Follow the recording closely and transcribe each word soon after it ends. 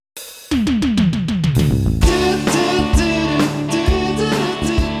Hello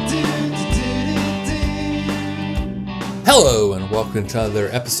and welcome to another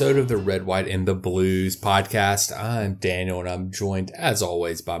episode of the Red, White, and the Blues podcast. I'm Daniel and I'm joined as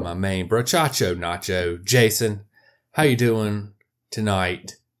always by my main brochacho nacho, Jason. How you doing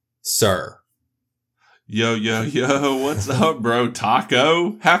tonight, sir? Yo, what's up, bro?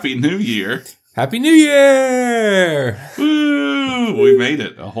 Taco? Happy New Year. Happy New Year! Woo! We made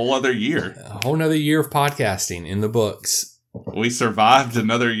it. A whole other year. A whole nother year of podcasting in the books. We survived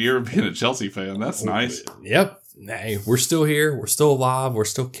another year of being a Chelsea fan. That's nice. Yep. Hey, we're still here. We're still alive. We're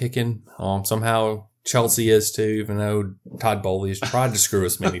still kicking. Somehow Chelsea is too, even though Todd Bowley has tried to screw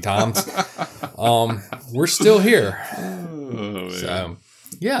us many times. We're still here. Oh, so,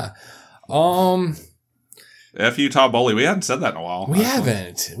 yeah. F you, Todd Bowley. We hadn't said that in a while. We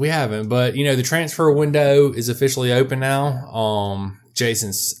haven't. But, the transfer window is officially open now.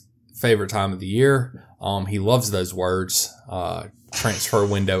 Jason's favorite time of the year. He loves those words. Transfer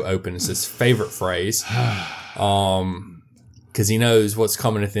window open is his favorite phrase. Because he knows what's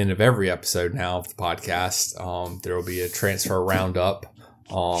coming at the end of every episode now of the podcast. There will be a transfer roundup.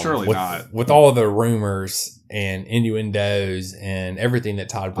 Surely not. With all of the rumors and innuendos and everything that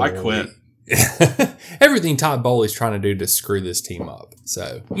Todd Bowley... I quit. Everything Todd Bowley's trying to do to screw this team up.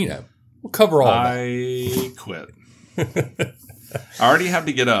 So, we'll cover all of that. I quit. I already have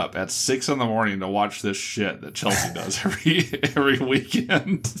to get up at 6 a.m. to watch this shit that Chelsea does every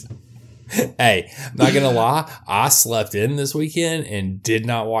weekend. Hey, I'm not going to lie. I slept in this weekend and did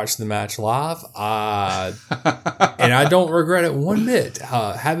not watch the match live. And I don't regret it one bit.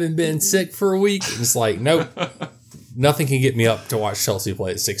 Having been sick for a week, it's like, nope. Nothing can get me up to watch Chelsea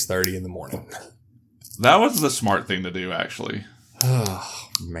play at 6:30 in the morning. That was the smart thing to do, actually. Oh,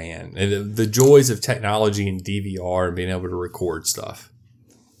 man. And the joys of technology and DVR and being able to record stuff.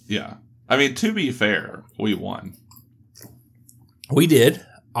 Yeah. I mean, to be fair, we won. We did,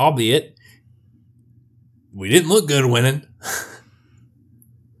 albeit we didn't look good winning.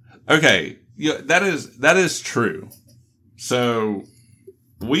 Okay. Yeah, that is true. So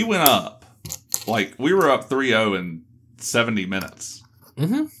we went up. Like, we were up 3-0 in 70 minutes.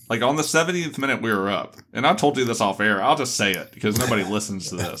 Mm-hmm. Like, on the 70th minute, we were up. And I told you this off air. I'll just say it because nobody listens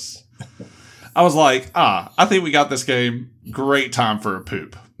to this. I was like, I think we got this game. Great time for a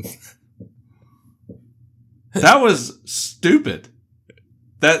poop. That was stupid.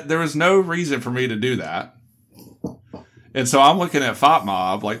 That there was no reason for me to do that. And so I'm looking at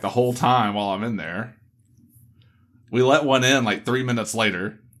FOTMob like the whole time while I'm in there. We let one in like 3 minutes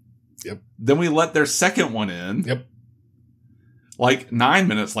later. Yep. Then we let their second one in. Yep. Like 9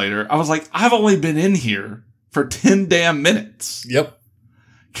 minutes later, I was like, I've only been in here for 10 damn minutes. Yep.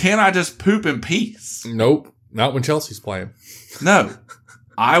 Can't I just poop in peace? Nope. Not when Chelsea's playing. No.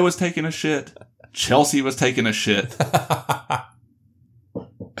 I was taking a shit. Chelsea was taking a shit.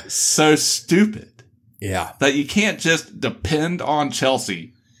 So stupid. Yeah. That you can't just depend on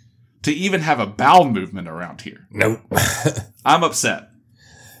Chelsea to even have a bowel movement around here. Nope. I'm upset.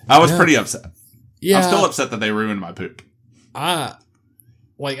 I was pretty upset. Yeah. I'm still upset that they ruined my poop. I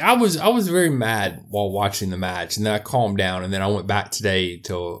was very mad while watching the match, and then I calmed down, and then I went back today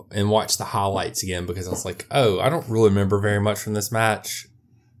and watched the highlights again because I was like, oh, I don't really remember very much from this match,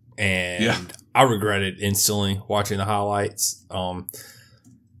 and I regretted instantly watching the highlights. I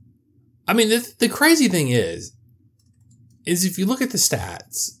mean, the crazy thing is if you look at the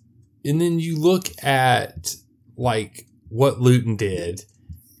stats, and then you look at like what Luton did.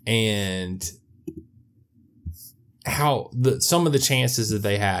 And how some of the chances that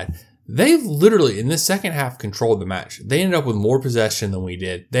they had, they literally in the second half controlled the match. They ended up with more possession than we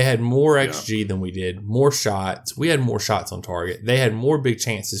did. They had more XG than we did, more shots. We had more shots on target. They had more big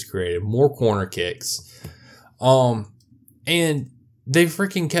chances created, more corner kicks. And they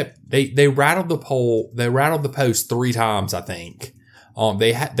freaking they rattled the pole. They rattled the post 3 times, I think.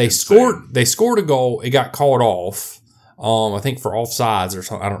 They scored a goal. It got called off. I think for offsides or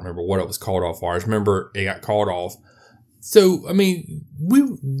something. I don't remember what it was called off for. I just remember it got called off. So, I mean, we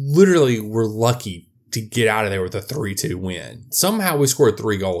literally were lucky to get out of there with a 3-2 win. Somehow we scored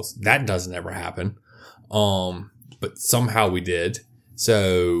 3 goals. That doesn't ever happen. But somehow we did.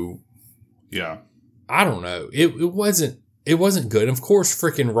 So, yeah. I don't know. It wasn't good. Of course,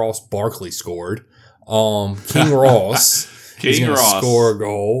 freaking Ross Barkley scored. King Ross. King Ross score a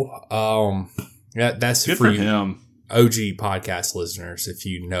goal. That's good for him. OG podcast listeners, if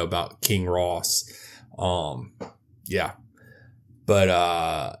you know about King Ross. Yeah. But,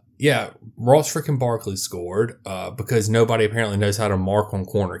 Ross freaking Barkley scored, because nobody apparently knows how to mark on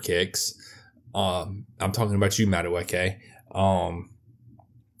corner kicks. I'm talking about you, Madueke.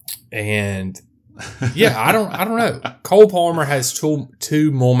 And yeah, I don't know. Cole Palmer has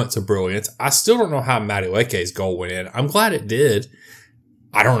two moments of brilliance. I still don't know how Madueke's goal went in. I'm glad it did.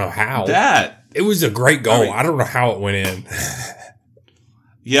 I don't know how. It was a great goal. I don't know how it went in.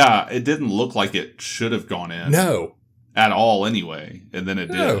 Yeah, it didn't look like it should have gone in. No. At all anyway. And then it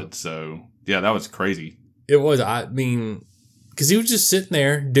did. So, yeah, that was crazy. It was. I mean, because he was just sitting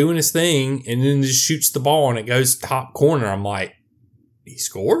there doing his thing and then just shoots the ball and it goes top corner. I'm like, he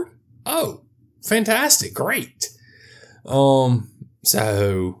scored? Oh, fantastic. Great.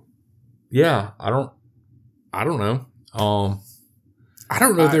 So, yeah, I don't know. I don't know. I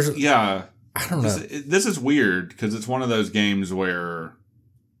don't know. This is weird because it's one of those games where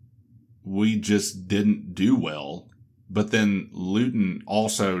we just didn't do well, but then Luton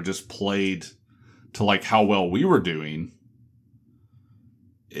also just played to like how well we were doing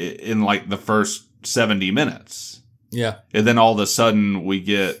in like the first 70 minutes. Yeah. And then all of a sudden we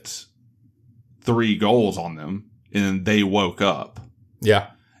get 3 goals on them and they woke up.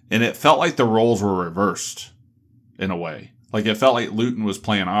 Yeah. And it felt like the roles were reversed in a way. Like it felt like Luton was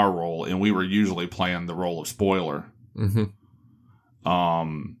playing our role and we were usually playing the role of spoiler. Mm-hmm.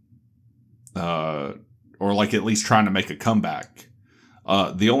 Or like at least trying to make a comeback.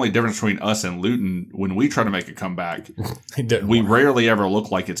 The only difference between us and Luton, when we try to make a comeback, we rarely ever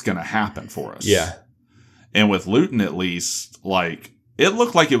look like it's going to happen for us. Yeah. And with Luton, at least, like it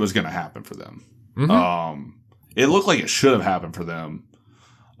looked like it was going to happen for them. Mm-hmm. It looked like it should have happened for them.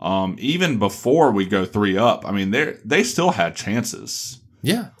 Even before we go 3 up, I mean, they still had chances.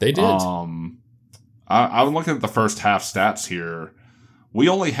 Yeah, they did. I was looking at the first half stats here. We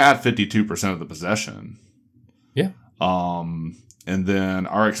only had 52% of the possession. Yeah. And then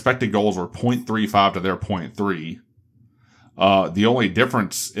our expected goals were 0.35 to their 0.3. The only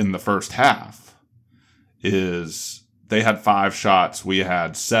difference in the first half is they had 5 shots, we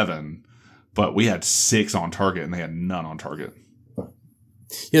had 7, but we had 6 on target and they had none on target.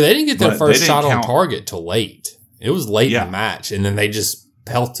 Yeah, they didn't get their first shot on target till late. It was late in the match, and then they just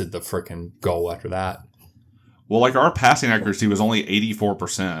pelted the freaking goal after that. Well, like our passing accuracy was only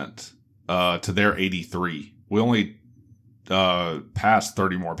 84% to their 83. We only passed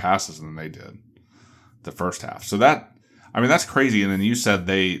 30 more passes than they did the first half. So that's crazy. And then you said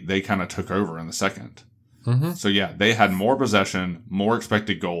they kind of took over in the second. Mm-hmm. So yeah, they had more possession, more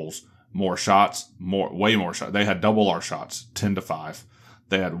expected goals, more shots, way more shots. They had double our shots, 10-5.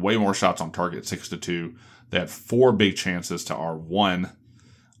 They had way more shots on target, 6-2. They had 4 big chances to our 1.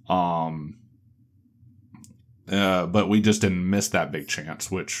 But we just didn't miss that big chance,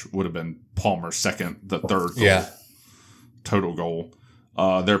 which would have been Palmer's second, the third goal, total goal.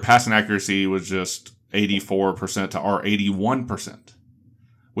 Their passing accuracy was just 84% to our 81%.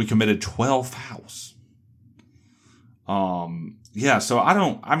 We committed 12 fouls. So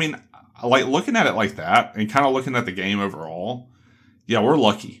I mean, like looking at it like that and kind of looking at the game overall, yeah, we're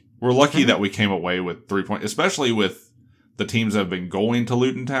lucky. We're lucky that we came away with 3 points, especially with the teams that have been going to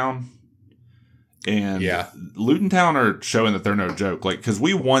Luton Town. And Luton Town are showing that they're no joke. Like, because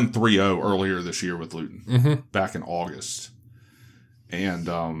we won 3-0 earlier this year with Luton back in August. And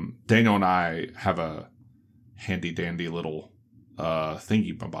Daniel and I have a handy dandy little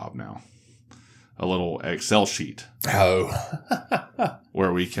thingy bob now. A little Excel sheet. Oh.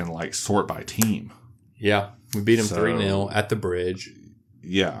 where we can like sort by team. Yeah. We beat them 3-0 at the bridge.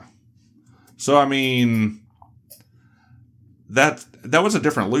 Yeah. So, I mean, that was a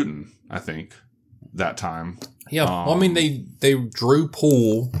different Luton, I think, that time. Yeah. Well, I mean, they drew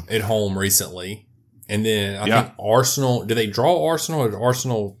Poole at home recently. And then I think Arsenal, did they draw Arsenal or did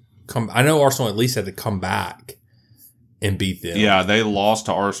Arsenal come? I know Arsenal at least had to come back and beat them. Yeah, they lost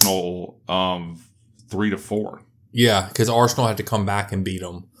to Arsenal 3-4. Yeah, because Arsenal had to come back and beat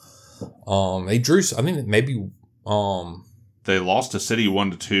them. They drew, I mean, maybe. They lost to City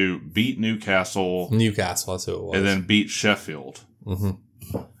 1-2, beat Newcastle. Newcastle, that's who it was. And then beat Sheffield.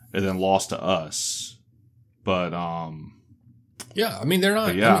 Mm-hmm. And then lost to us. But, yeah, I mean, they're not.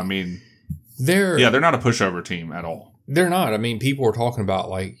 I mean they're not a pushover team at all. They're not. I mean, people were talking about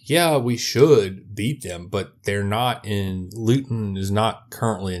like, yeah, we should beat them, but they're not in. Luton is not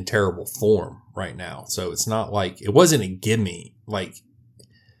currently in terrible form right now, so it's not like it wasn't a gimme. Like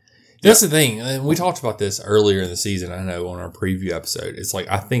that's the thing, and we talked about this earlier in the season. I know on our preview episode, it's like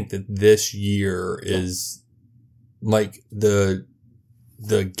I think that this year is like the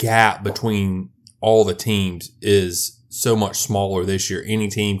gap between all the teams is so much smaller this year. Any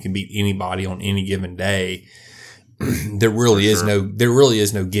team can beat anybody on any given day. There really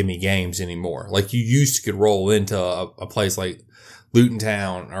is no gimme games anymore. Like you used to could roll into a place like Luton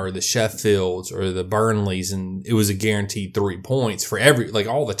Town or the Sheffields or the Burnleys, and it was a guaranteed 3 points for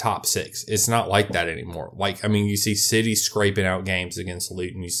all the top 6. It's not like that anymore. You see City scraping out games against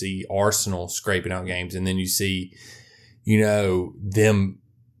Luton. You see Arsenal scraping out games, and then you see, them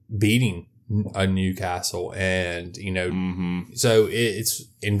beating a Newcastle and, so it's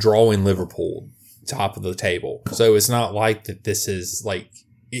in drawing Liverpool top of the table. So it's not like that this is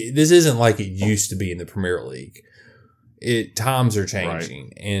this isn't like it used to be in the Premier League. Times are changing,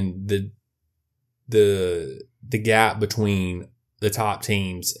 right. And the gap between the top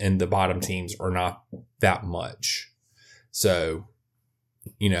teams and the bottom teams are not that much. So,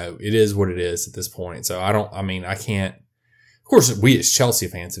 it is what it is at this point. So I can't. Of course, we as Chelsea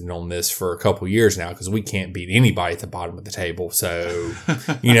fans have known this for a couple of years now because we can't beat anybody at the bottom of the table. So,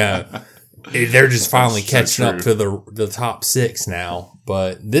 they're just finally catching up to the top 6 now.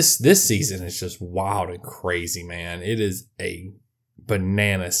 But this season is just wild and crazy, man. It is a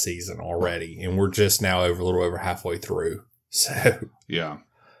banana season already, and we're just now a little over halfway through. So yeah,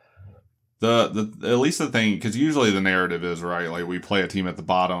 the at least the thing, because usually the narrative is right, like we play a team at the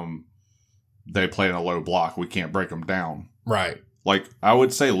bottom, they play in a low block, we can't break them down. Right. Like, I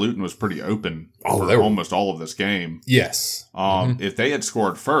would say Luton was pretty open for almost all of this game. Yes. If they had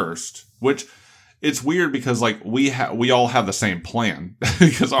scored first, which it's weird because we all have the same plan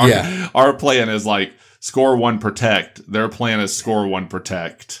because our plan is score 1, protect. Their plan is score 1,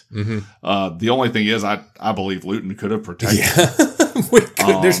 protect. Mm-hmm. The only thing is I believe Luton could have protected. Yeah. We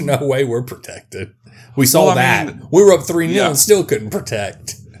could. There's no way we're protected. We saw that. We were up 3-0 and still couldn't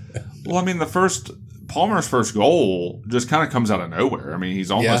protect. Well, Palmer's first goal just kind of comes out of nowhere. He's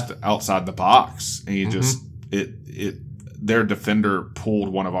almost outside the box, and he just their defender pulled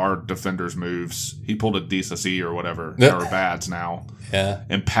one of our defenders' moves. He pulled a DCC or whatever, or Bads now,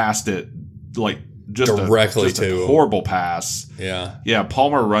 and passed it just directly to a horrible pass. Yeah.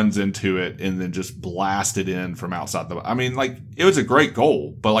 Palmer runs into it and then just blasted in from outside the. It was a great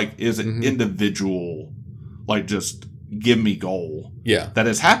goal, but is an individual, just give me goal. Yeah, that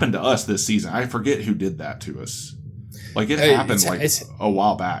has happened to us this season. I forget who did that to us. It happened a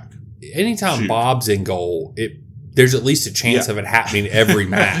while back. Anytime Bob's in goal, there's at least a chance of it happening every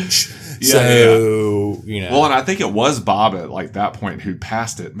match. Well, and I think it was Bob at that point who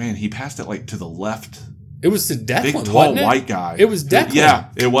passed it. Man, he passed it to the left. It was to Declan, big tall white guy. It was Declan. Yeah,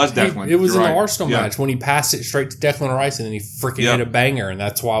 it was Declan. It was in the Arsenal match when he passed it straight to Declan Rice, and then he freaking hit a banger, and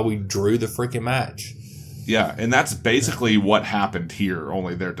that's why we drew the freaking match. Yeah, and that's basically what happened here.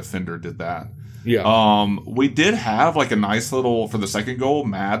 Only their defender did that. Yeah. We did have a nice little for the second goal.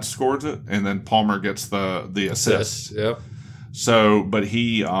 Mads scores it, and then Palmer gets the assist. Yep. So, but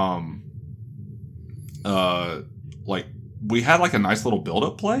he we had a nice little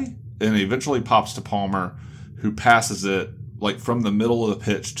build-up play, and it eventually pops to Palmer, who passes it from the middle of the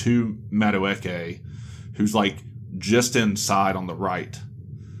pitch to Madueke, who's just inside on the right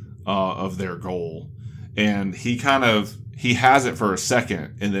of their goal, and he has it for a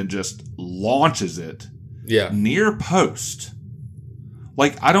second and then just launches it near post.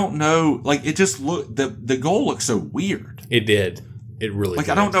 I don't know, it just looked, the goal looked so weird. It did. It really did.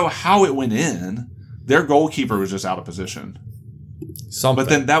 I don't know how it went in. Their goalkeeper was just out of position. Something. But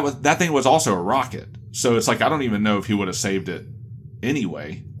then that thing was also a rocket. So it's I don't even know if he would have saved it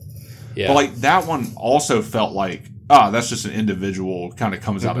anyway. Yeah. But that one also felt that's just an individual kind of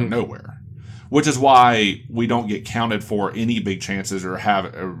comes out of nowhere. Which is why we don't get counted for any big chances or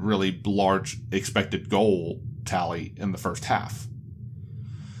have a really large expected goal tally in the first half.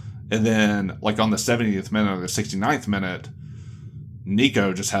 And then, on the 70th minute or the 69th minute,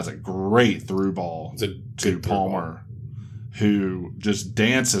 Nico just has a great through ball to Palmer, who just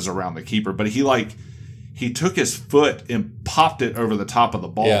dances around the keeper. But he took his foot and popped it over the top of the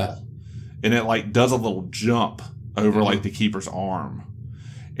ball. And it, does a little jump over, the keeper's arm.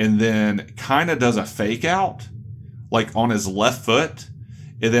 And then kind of does a fake out, on his left foot,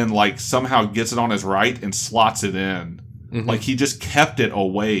 and then somehow gets it on his right and slots it in. He just kept it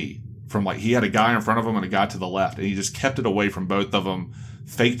away from he had a guy in front of him and a guy to the left, and he just kept it away from both of them,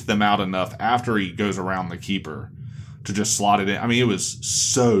 faked them out enough after he goes around the keeper to just slot it in. It was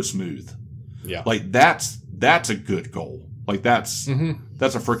so smooth. Yeah, that's a good goal. That's a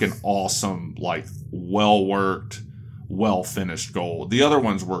freaking awesome, well worked, well finished goal. The other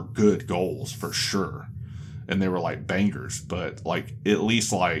ones were good goals for sure, and they were bangers, but at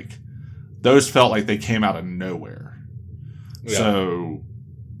least those felt like they came out of nowhere. Yeah.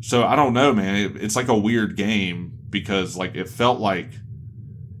 So I don't know, man. It's a weird game because it felt like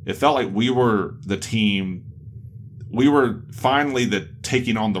we were the team. We were finally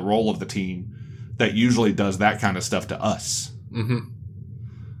taking on the role of the team that usually does that kind of stuff to us. Mm-hmm.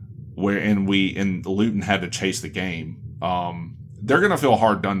 And Luton had to chase the game. They're going to feel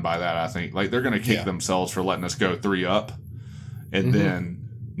hard done by that, I think. Like, they're going to kick themselves for letting us go 3 up and then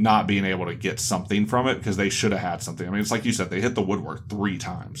not being able to get something from it because they should have had something. I mean, it's like you said, they hit the woodwork 3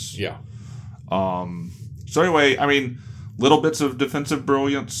 times. Yeah. So anyway, I mean, little bits of defensive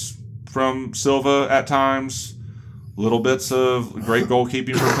brilliance from Silva at times, little bits of great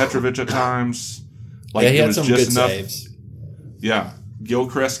goalkeeping from Petrovic at times. Like, he had some good saves. Yeah.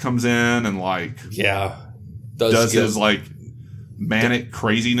 Gilchrist comes in and does his like manic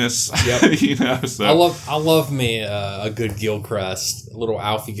craziness. Yep. So I love me a good Gilchrist, a little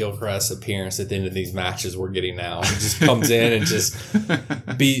Alfie Gilchrist appearance at the end of these matches we're getting now. He just comes in and he's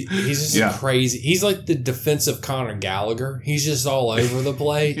just crazy. He's like the defensive Conor Gallagher. He's just all over the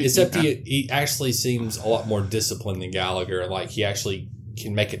place. Except he actually seems a lot more disciplined than Gallagher. Like, he actually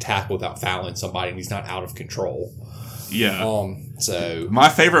can make a tackle without fouling somebody, and he's not out of control. Yeah. So my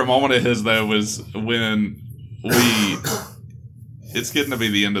favorite moment of his though was when it's getting to be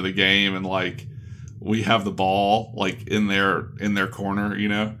the end of the game and like we have the ball like in their corner,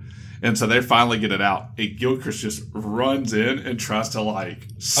 and so they finally get it out. And Gilchrist just runs in and tries to like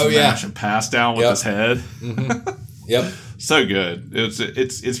smash and pass down with his head. Mm-hmm. Yep. So good.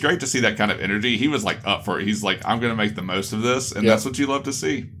 It's great to see that kind of energy. He was like up for it. He's like, I'm going to make the most of this, and that's what you love to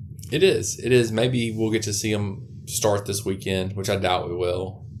see. It is. Maybe we'll get to see him start this weekend, which I doubt we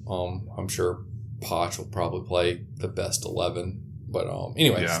will. I'm sure Poch will probably play the best 11. But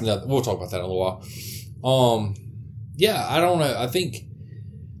anyways, we'll talk about that in a little while. I don't know. I think,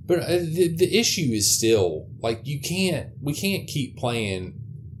 but the issue is still like we can't keep playing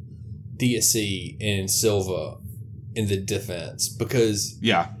DSC and Silva in the defense because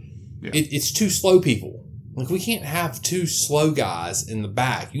it's 2 slow people. Like, we can't have 2 slow guys in the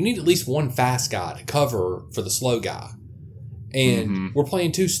back. You need at least 1 fast guy to cover for the slow guy. And we're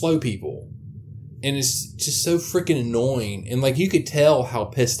playing 2 slow people. And it's just so freaking annoying. And, like, you could tell how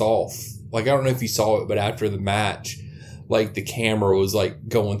pissed off. Like, I don't know if you saw it, but after the match, like, the camera was, like,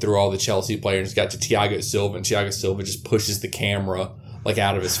 going through all the Chelsea players. Got to Thiago Silva, and Thiago Silva just pushes the camera, like,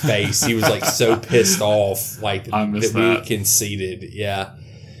 out of his face. He was, like, so pissed off, like, that we conceded. Yeah.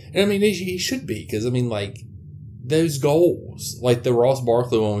 And, I mean, he should be. Because, I mean, like, those goals, like, the Ross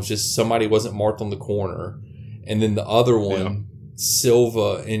Barkley one was just somebody wasn't marked on the corner. And then the other one,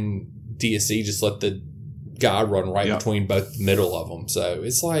 Silva and DSC just let the guy run right between both the middle of them. So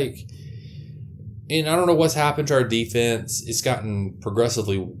it's like, and I don't know what's happened to our defense. It's gotten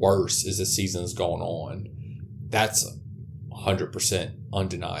progressively worse as the season's gone on. That's 100%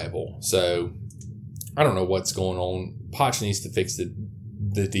 undeniable. So I don't know what's going on. Poch needs to fix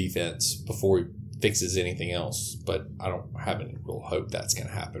the defense before he fixes anything else, but I don't have any real hope that's going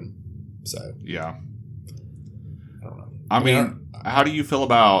to happen. So yeah, I don't know. I mean, how do you feel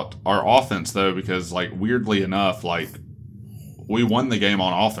about our offense, though? Because, like, weirdly enough, like, we won the game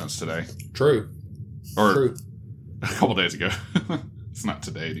on offense today. True. Or a couple days ago. It's not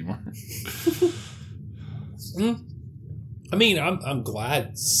today anymore. I mean, I'm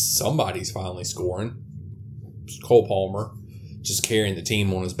glad somebody's finally scoring. Cole Palmer just carrying the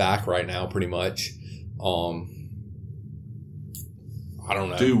team on his back right now, pretty much. I don't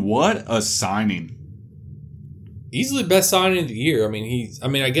know. Dude, what a signing. Easily best signing of the year. I mean,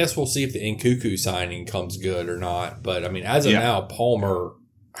 I guess we'll see if the Nkuku signing comes good or not. But, I mean, as of now, Palmer,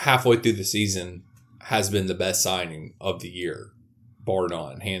 halfway through the season, has been the best signing of the year. Bar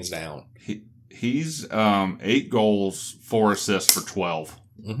none, hands down. He's 8 goals, 4 assists for 12.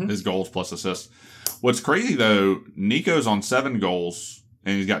 His goals plus assists. What's crazy, though, Nico's on 7 goals,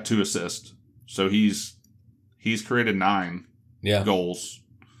 and he's got 2 assists. So he's created 9 goals.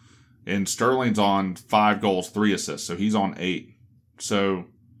 And Sterling's on 5 goals, 3 assists. So he's on 8. So,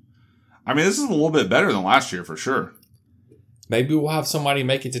 I mean, this is a little bit better than last year for sure. Maybe we'll have somebody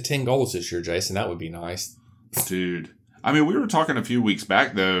make it to 10 goals this year, Jason. That would be nice. Dude. I mean, we were talking a few weeks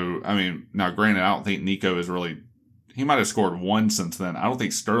back, though. I mean, now, granted, I don't think Nico is really... He might have scored 1 since then. I don't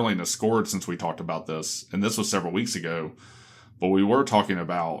think Sterling has scored since we talked about this. And this was several weeks ago. But we were talking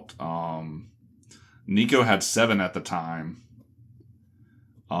about... Nico had 7 at the time.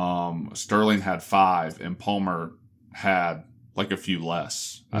 Sterling had 5, and Palmer had like a few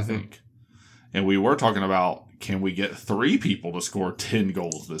less, I think. And we were talking about, can we get 3 people to score 10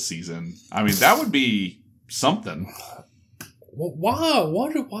 goals this season? I mean, that would be something. Well,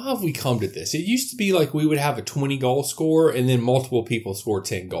 why have we come to this? It used to be like we would have a 20-goal score, and then multiple people score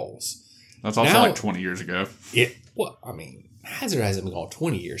 10 goals. That's also like 20 years ago. I mean, Hazard hasn't been gone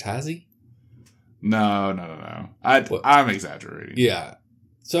 20 years, has he? No. I'm exaggerating. Yeah.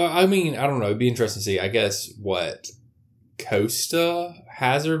 So, I mean, I don't know. It'd be interesting to see, I guess, what Costa,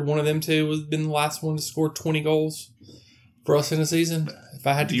 Hazard, one of them two has been the last one to score 20 goals for us in a season. If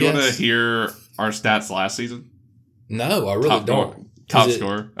I had to guess. Do you want to guess. hear our stats last season? No, I really don't. Top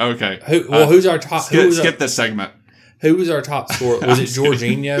scorer. Okay. Who's our top? Skip this segment. Who was our top scorer? Was it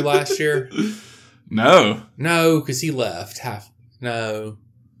Jorginho last year? No. No, because he left. No.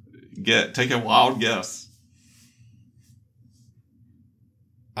 Take a wild guess.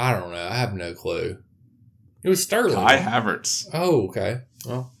 I don't know. I have no clue. It was Sterling. Kai Havertz. Oh, okay.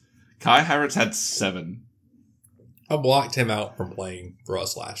 Well, Kai Havertz had 7. I blocked him out from playing for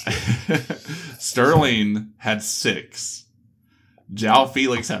us last year. Sterling had 6. João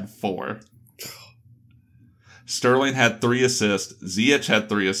Felix had 4. Sterling had 3 assists. Ziyech had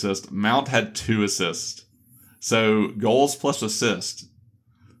 3 assists. Mount had 2 assists. So goals plus assist.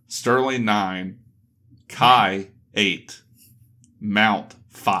 Sterling 9. Kai 8. Mount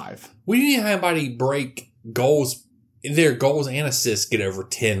 5. We didn't have anybody break goals. Their goals and assists get over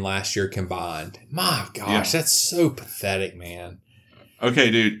 10 last year combined. My gosh, That's so pathetic, man.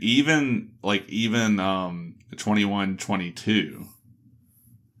 Okay, dude. Even 21-22.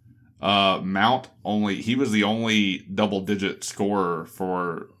 Mount he was the only double-digit scorer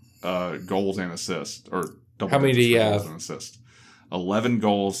for goals and assists. Or how many do you have? 11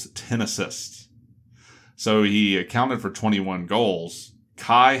 goals, 10 assists. So he accounted for 21 goals.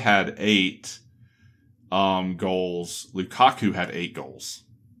 Kai had 8 goals. Lukaku had 8 goals.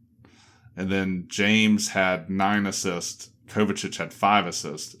 And then James had 9 assists. Kovacic had 5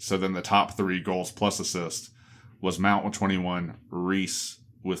 assists. So then the top 3 goals plus assists was Mount with 21, Reese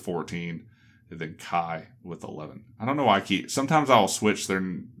with 14, and then Kai with 11. I don't know why sometimes I'll switch their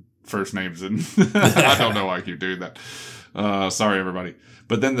first names and I don't know why I keep doing that. Sorry, everybody.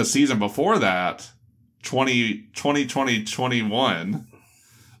 But then the season before that, 2020-21,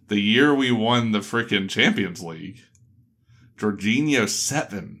 the year we won the freaking Champions League, Jorginho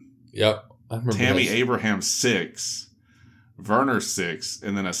 7. Yep. I remember Tammy Abraham 6. Werner 6.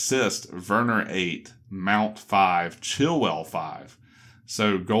 And then assist, Werner 8. Mount 5. Chilwell 5.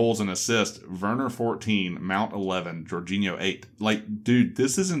 So goals and assists, Werner 14, Mount 11, Jorginho 8. Like, dude,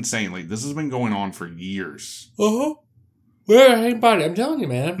 this is insane. Like, this has been going on for years. Uh-huh. Well, anybody, I'm telling you,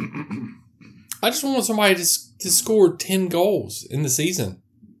 man. I just want somebody to score 10 goals in the season.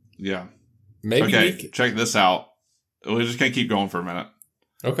 Yeah. Maybe. Okay, check this out. We're just going to keep going for a minute.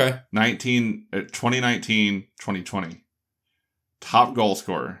 Okay. 2019-2020. Top goal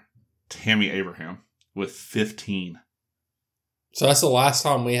scorer, Tammy Abraham with 15. So that's the last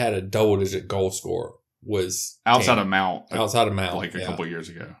time we had a double-digit goal score was outside of Mount. Outside of Mount. Like a couple years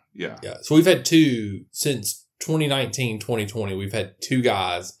ago. Yeah. Yeah. So we've had 2 since 2019, 2020. We've had 2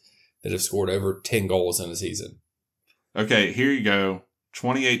 guys that have scored over 10 goals in a season. Okay, here you go.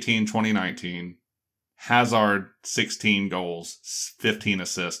 2018, 2019. Hazard, 16 goals, 15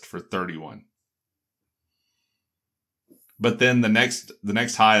 assists for 31. But then the next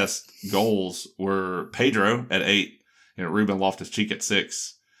highest goals were Pedro at 8. Ruben Loftus-Cheek at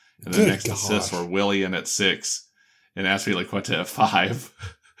 6. And the next assists were Willian at 6. And Azpilicueta at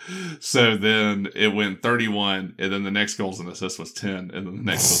 5. So then it went 31. And then the next goals and assists was 10. And then the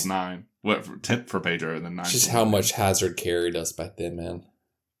next was 9. 10 for Pedro and then 9. Just how much Hazard carried us back then, man.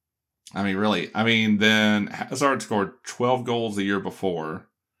 I mean, really. I mean, then Hazard scored 12 goals the year before.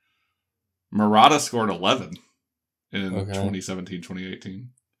 Murata scored 11 in 2017, 2018.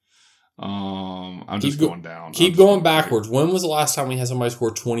 I'm just going down. Keep going backwards. When was the last time we had somebody score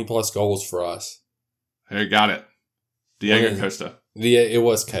 20 plus goals for us? Hey, got it. Diego Costa. It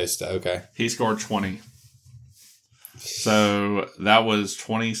was Costa. Okay. He scored 20. So that was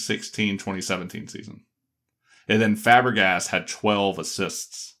 2016, 2017 season. And then Fabregas had 12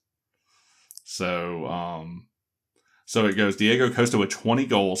 assists. So it goes Diego Costa with 20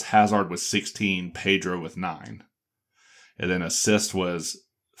 goals, Hazard with 16, Pedro with 9. And then assist was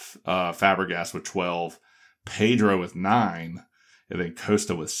Fabregas with 12, Pedro with 9, and then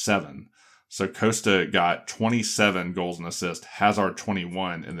Costa with 7. So Costa got 27 goals and assists, Hazard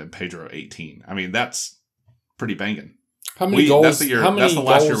 21, and then Pedro 18. I mean, that's pretty banging. How many goals? That's the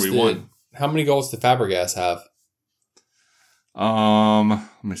last year we won. How many goals did Fabregas have?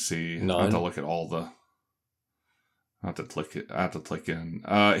 Let me see. None. I have to look at all the. I have to click in.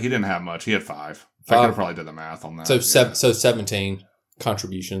 He didn't have much. He had 5. I could have probably did the math on that. So 17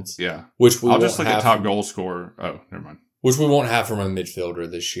 contributions. Yeah. I'll just look at top goal scorer. Oh, never mind. Which we won't have from a midfielder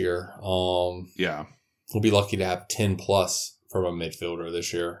this year. Yeah. We'll be lucky to have 10 plus from a midfielder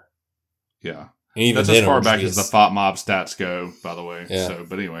this year. Yeah. And even that's as far back as the Thought Mob stats go, by the way. Yeah. So,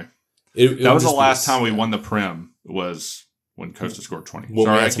 but anyway. That was the last time we won the Prem was when Costa scored 20.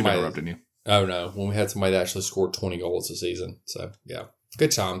 Sorry, I keep interrupting you. Oh, no. When we had somebody that actually scored 20 goals a season. So, yeah.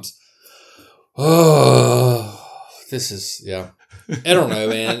 Good times. Oh, this is, yeah. I don't know,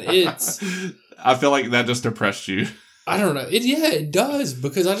 man. I feel like that just depressed you. I don't know. It does,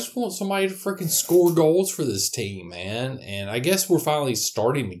 because I just want somebody to freaking score goals for this team, man. And I guess we're finally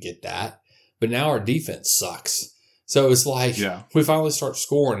starting to get that. But now our defense sucks. So it's like we finally start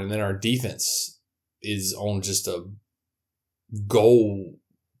scoring, and then our defense is on just a goal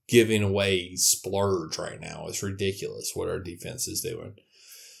giving away splurge right now. It's ridiculous what our defense is doing.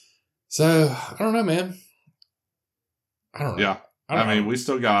 So, I don't know, man. I don't know. Yeah. I mean, we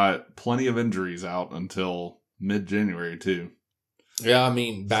still got plenty of injuries out until mid-January, too. Yeah, I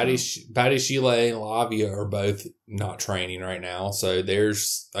mean, Badiashile and Lavia are both not training right now. So,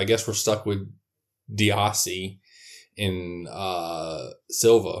 I guess we're stuck with Diassi and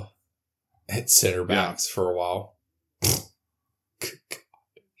Silva at center backs for a while.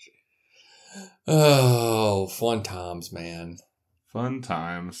 Oh, fun times, man. Fun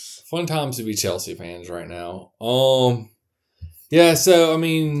times. Fun times to be Chelsea fans right now. Yeah, so, I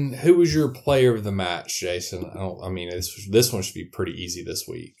mean, who was your player of the match, Jason? This one should be pretty easy this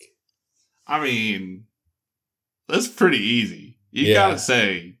week. I mean, that's pretty easy. You gotta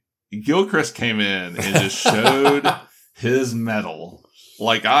say, Gilchrist came in and just showed his mettle.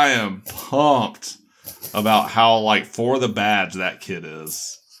 Like, I am pumped about how, like, for the badge that kid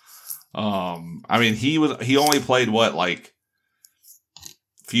is. I mean, he only played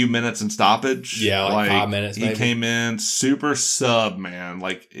few minutes in stoppage. Yeah, like 5 minutes. He came in super sub, man.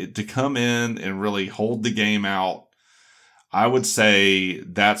 To come in and really hold the game out. I would say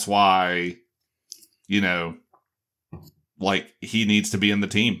that's why, he needs to be in the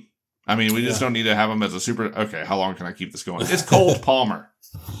team. I mean, we just don't need to have him as a super. Okay, how long can I keep this going? It's Cole Palmer.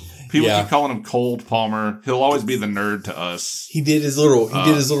 People keep calling him Cold Palmer. He'll always be the nerd to us. He did his little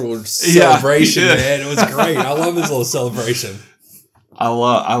celebration, man. It was great. I love his little celebration. I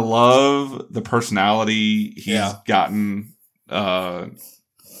love the personality he's gotten. I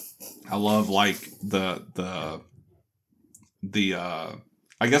love the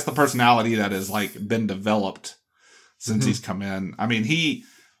I guess the personality that has been developed since he's come in. I mean,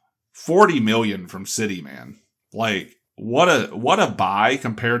 40 million from City, man. What a buy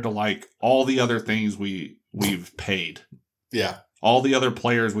compared to all the other things we've paid. Yeah. All the other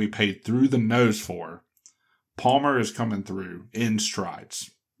players we paid through the nose for. Palmer is coming through in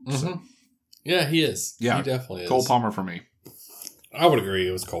strides. Mm-hmm. So, yeah, he is. Yeah, he definitely is. Cole Palmer for me. I would agree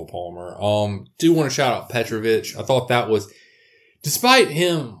it was Cole Palmer. Do want to shout out Petrovic. I thought that was, despite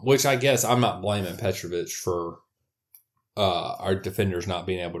him, which I guess I'm not blaming Petrovic for our defenders not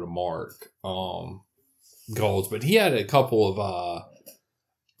being able to mark goals, but he had a couple of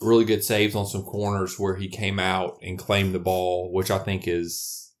really good saves on some corners where he came out and claimed the ball, which I think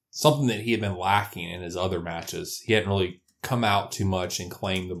is something that he had been lacking in his other matches. He hadn't really come out too much and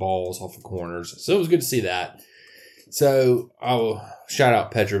claimed the balls off of corners. So it was good to see that. So I'll shout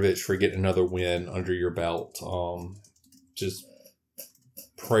out Petrovic for getting another win under your belt. Just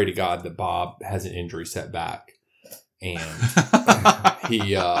pray to God that Bob has an injury setback. And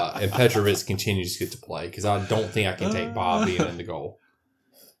and Petrovic continues to get to play, because I don't think I can take Bob being in the goal.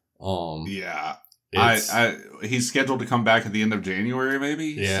 Yeah. He's scheduled to come back at the end of January, maybe.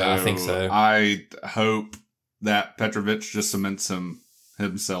 Yeah, so I think so. I hope that Petrovic just cements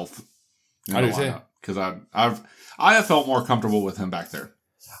himself in the lineup, because I have felt more comfortable with him back there.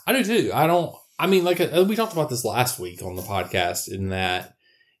 I do too. We talked about this last week on the podcast, in that,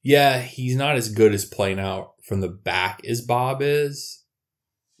 he's not as good as playing out from the back as Bob is,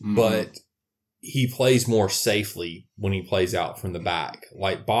 but he plays more safely when he plays out from the back.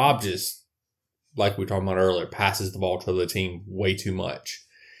 Bob just, like we were talking about earlier, passes the ball to the team way too much.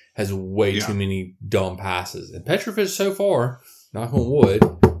 Has way too many dumb passes. And Petrovic, so far, knock on wood,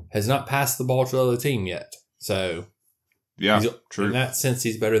 has not passed the ball to the other team yet. So, true. In that sense,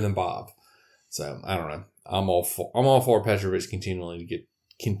 he's better than Bob. So, I don't know. I'm all for Petrovic continuing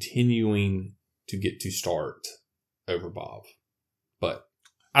to get to start over Bob. But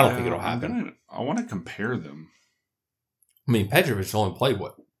I don't think it'll happen. I want to compare them. I mean, Petrovic only played,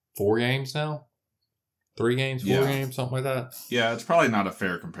 4 games now? 3 games, 4 games, something like that? Yeah, it's probably not a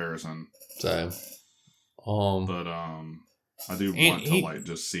fair comparison. So, but I do want to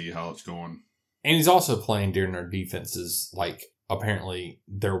just see how it's going. And he's also playing during our defense's, apparently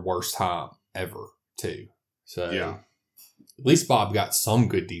their worst time ever, too. So, at least Bob got some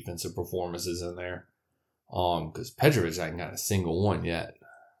good defensive performances in there. Because Petrovic hasn't got a single one yet.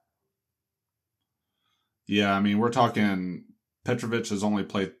 Yeah, I mean, we're talking Petrovic has only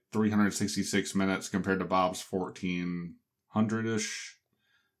played 366 minutes compared to Bob's 1,400-ish.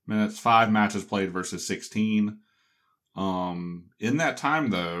 minutes, 5 matches played versus 16. In that time,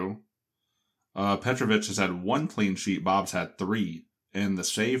 though, Petrovic has had 1 clean sheet. Bob's had 3. And the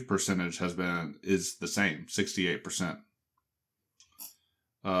save percentage is the same, 68%.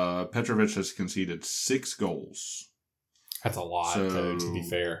 Petrovic has conceded 6 goals. That's a lot, though, to be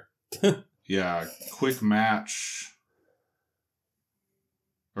fair. Yeah, quick math.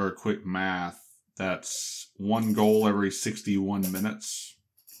 That's 1 goal every 61 minutes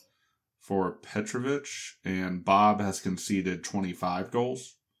for Petrovic. And Bob has conceded 25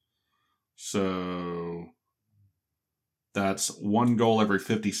 goals. So that's 1 goal every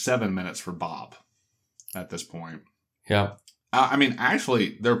 57 minutes for Bob at this point. Yeah. I mean,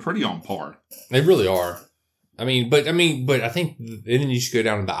 actually, they're pretty on par. They really are. But I think then you should go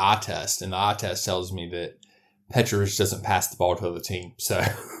down to the eye test, and the eye test tells me that Petrovic doesn't pass the ball to the other team. So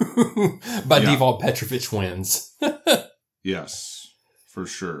by default, Petrovic wins. Yes, for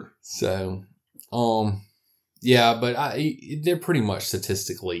sure. So, yeah, but they're pretty much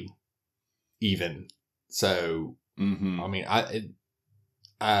statistically even. So, I mean, I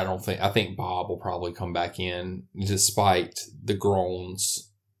think Bob will probably come back in despite the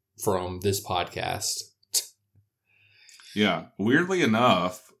groans from this podcast. Yeah. Weirdly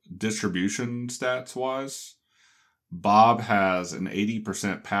enough, distribution stats wise, Bob has an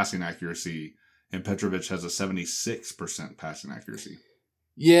 80% passing accuracy and Petrovic has a 76% passing accuracy.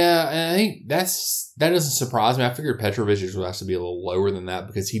 Yeah, and I think that doesn't surprise me. I figured Petrovic would have to be a little lower than that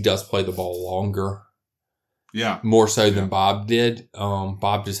because he does play the ball longer. Yeah. More so than Bob did.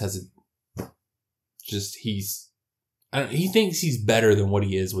 Bob just has he thinks he's better than what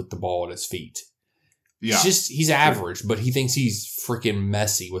he is with the ball at his feet. Yeah. He's average, but he thinks he's freaking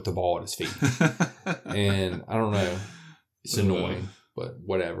messy with the ball at his feet. And I don't know. It's annoying, but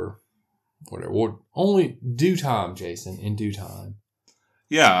whatever. We'll only due time, Jason, in due time.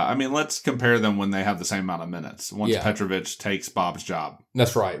 Yeah, I mean, let's compare them when they have the same amount of minutes. Once Petrovic takes Bob's job.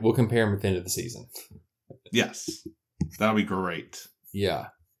 That's right. We'll compare them at the end of the season. Yes. That'll be great. Yeah.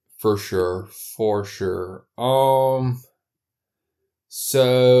 For sure.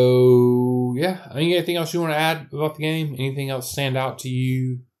 So, yeah. I mean, anything else you want to add about the game? Anything else stand out to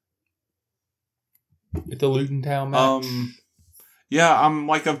you at the Luton Town match? Yeah, I'm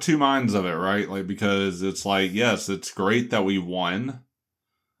like of two minds of it, right? Like, because it's like, yes, it's great that we won.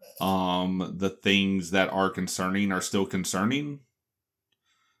 The things that are concerning are still concerning.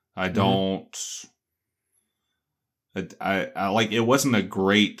 I don't... I like, it wasn't a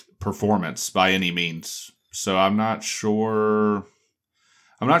great performance by any means. So I'm not sure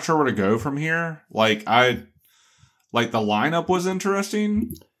where to go from here. Like the lineup was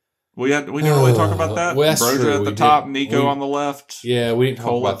interesting. We didn't really talk about that. Well, Broja at the top, Nico on the left. Yeah, we didn't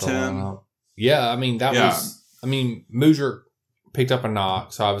talk about the lineup. Yeah, I mean Mudryk picked up a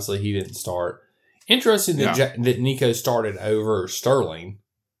knock, so obviously he didn't start. Interesting that Nico started over Sterling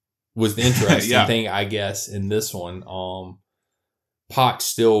was the interesting thing, I guess, in this one. Potts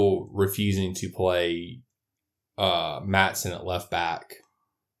still refusing to play Maatsen at left back.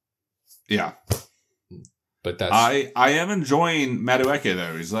 Yeah. But that's... I am enjoying Madueke,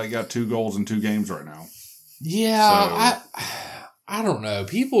 though. He's got 2 goals in 2 games right now. Yeah, so. I don't know.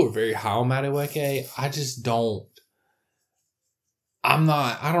 People are very high on Madueke. I just don't... I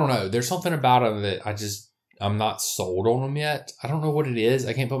don't know. There's something about him that I'm not sold on him yet. I don't know what it is.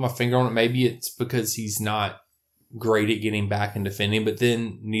 I can't put my finger on it. Maybe it's because he's not great at getting back and defending, but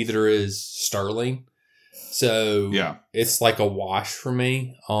then neither is Sterling. So it's like a wash for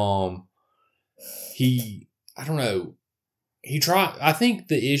me. I don't know. I think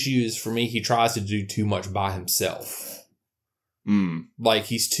the issue is for me, he tries to do too much by himself. Like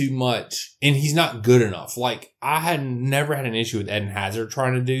he's too much and he's not good enough. Like I had never had an issue with Eden Hazard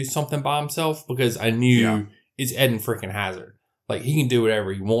trying to do something by himself because I knew it's Eden freaking Hazard. Like he can do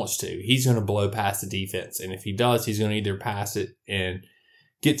whatever he wants to. He's going to blow past the defense. And if he does, he's going to either pass it and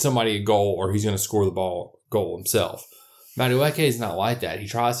get somebody a goal or he's going to score the goal himself. Madueke is not like that. He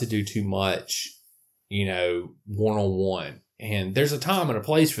tries to do too much, one-on-one. And there's a time and a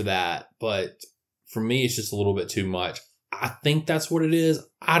place for that. But for me, it's just a little bit too much. I think that's what it is.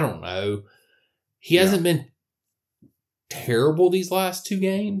 I don't know. He hasn't been terrible these last 2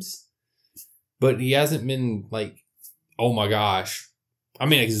 games, but he hasn't been like, oh my gosh. I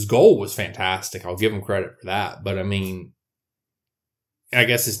mean, his goal was fantastic. I'll give him credit for that. But I mean, I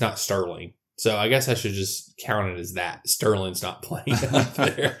guess it's not Sterling. So I guess I should just count it as that. Sterling's not playing out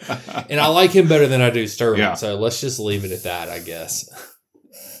there. And I like him better than I do Sterling. Yeah. So let's just leave it at that, I guess.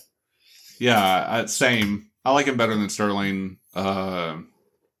 Yeah, same. I like him better than Sterling.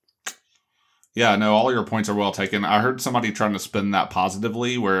 Yeah, no, all your points are well taken. I heard somebody trying to spin that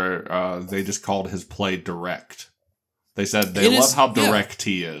positively where they just called his play direct. They said they love how direct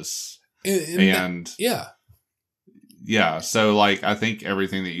he is. Yeah, so, like, I think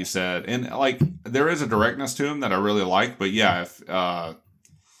everything that you said, and, like, there is a directness to him that I really like, but yeah,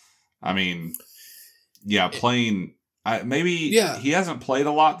 playing, he hasn't played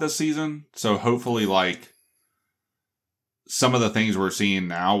a lot this season, so hopefully, like, some of the things we're seeing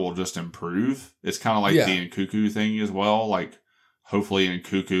now will just improve. It's kind of like the Nkuku thing as well, like, hopefully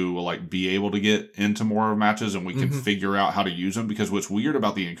Nkuku will, like, be able to get into more matches and we can figure out how to use him, because what's weird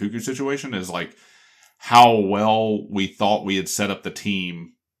about the Nkuku situation is, like, how well we thought we had set up the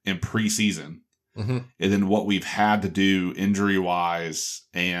team in preseason, and then what we've had to do injury wise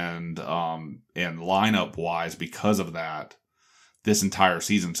and lineup wise because of that this entire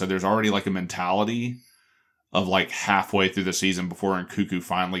season. So there's already like a mentality of like halfway through the season before Nkuku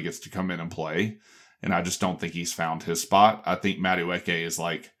finally gets to come in and play. And I just don't think he's found his spot. I think Madueke is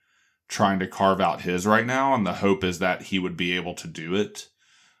like trying to carve out his right now, and the hope is that he would be able to do it.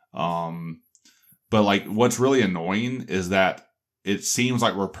 But, like, what's really annoying is that it seems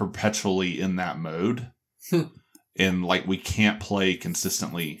like we're perpetually in that mode. And, like, we can't play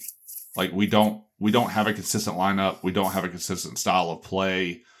consistently. Like, we don't have a consistent lineup. We don't have a consistent style of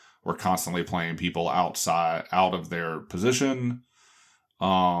play. We're constantly playing people out of their position.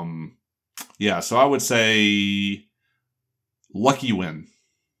 Yeah, so I would say lucky win.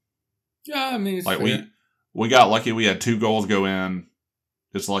 Yeah, I mean, it's like, fair. we got lucky. We had 2 goals go in.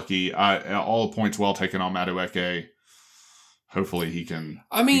 It's lucky. All the points well taken on Madueke. Hopefully he can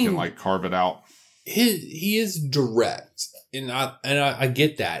like carve it out. He is direct, and I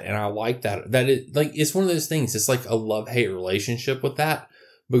get that, and I like that. That it like it's one of those things. It's like a love-hate relationship with that,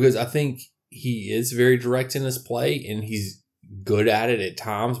 because I think he is very direct in his play, and he's good at it at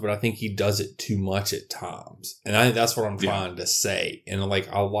times, but I think he does it too much at times, and I think that's what I'm trying to say. And like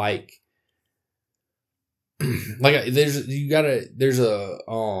I like. Like you gotta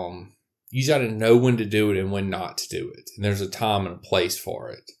know when to do it and when not to do it, and there's a time and a place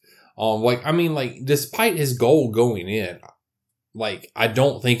for it. Despite his goal going in, like I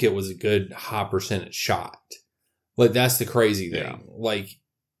don't think it was a good high percentage shot. Like that's the crazy thing. Yeah. Like,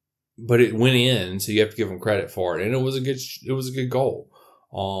 but it went in, so you have to give him credit for it, and it was a good goal.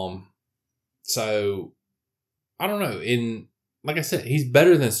 So I don't know. And like I said, he's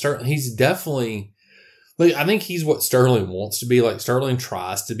better than Sterling. He's definitely. Like, I think he's what Sterling wants to be. Like, Sterling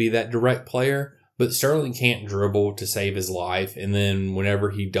tries to be that direct player, but Sterling can't dribble to save his life. And then whenever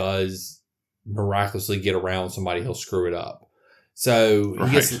he does miraculously get around somebody, he'll screw it up. So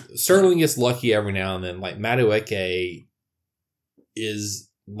Sterling gets lucky every now and then. Like, Madueke is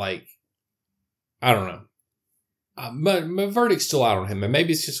like, I don't know. My verdict's still out on him. And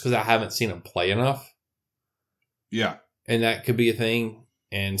maybe it's just because I haven't seen him play enough. Yeah. And that could be a thing.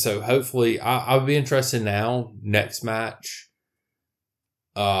 And so hopefully I'll be interested now next match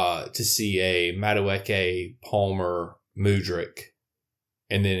to see a Madueke, Palmer, Mudryk,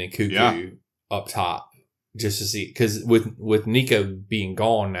 and then Nkuku up top just to see, because with Nico being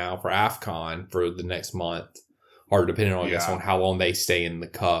gone now for AFCON for the next month, or depending on I guess on how long they stay in the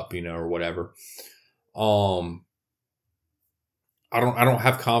cup, or whatever. I don't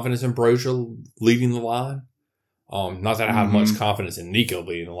have confidence in Broja leading the line. Not that I have much confidence in Nico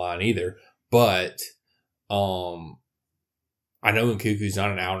leading the line either, but I know Nkuku's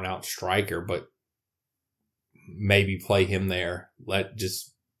not an out-and-out striker, but maybe play him there.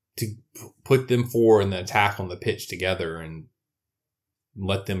 To put them four in the attack on the pitch together and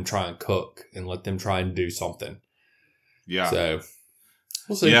let them try and cook and let them try and do something. Yeah. So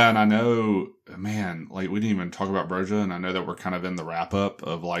we'll see. Yeah, and I know, man, like we didn't even talk about Broja, and I know that we're kind of in the wrap-up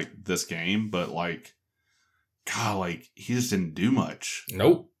of like this game, but like, God, like, he just didn't do much.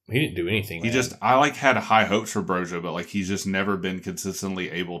 Nope. He didn't do anything. I had high hopes for Broja, but like, he's just never been consistently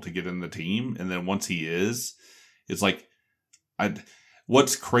able to get in the team. And then once he is, it's like,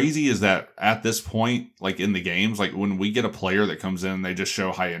 what's crazy is that at this point, like in the games, like when we get a player that comes in, they just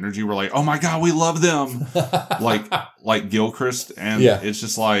show high energy. We're like, oh my God, we love them. like Gilchrist. And it's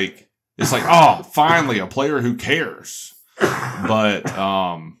just like, oh, finally a player who cares.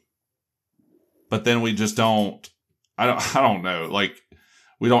 But then we just don't, I don't know. Like,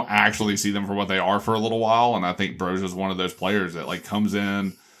 we don't actually see them for what they are for a little while. And I think Broja is one of those players that like comes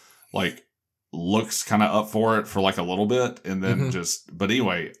in, like looks kind of up for it for like a little bit. And then but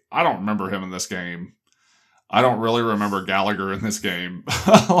anyway, I don't remember him in this game. I don't really remember Gallagher in this game.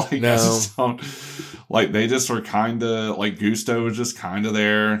 I just don't, like, they just were kind of like Gusto was just kind of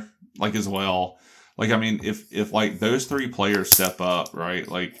there like as well. Like, I mean, if like those 3 players step up, right?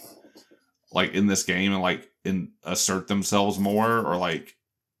 Like, like in this game and like assert themselves more, or like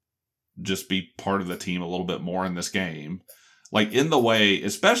just be part of the team a little bit more in this game. Like in the way,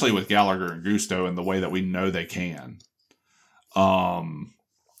 especially with Gallagher and Gusto, in the way that we know they can. I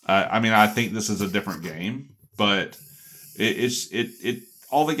mean, I think this is a different game, but it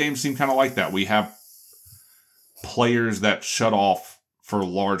all the games seem kind of like that. We have players that shut off for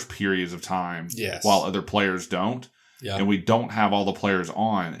large periods of time, while other players don't. Yeah. And we don't have all the players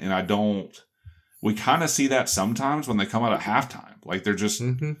on, and we kind of see that sometimes when they come out at halftime. Like they're just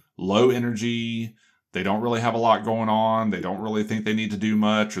low energy. They don't really have a lot going on. They don't really think they need to do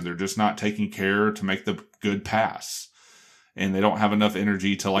much, or they're just not taking care to make the good pass. And they don't have enough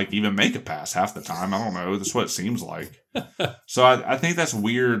energy to like even make a pass half the time. I don't know. That's what it seems like. So I think that's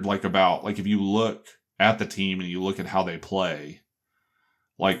weird. Like about like if you look at the team and you look at how they play,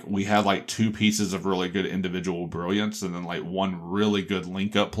 like we had like 2 pieces of really good individual brilliance and then like 1 really good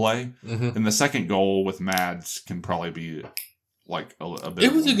link up play. And the second goal with Mads can probably be like a bit.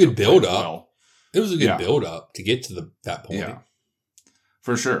 It was a good build up. Well. It was a good build up to get to that point. Yeah,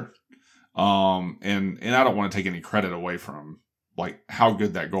 for sure. And I don't want to take any credit away from like how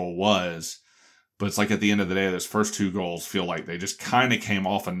good that goal was, but it's like at the end of the day, those first 2 goals feel like they just kind of came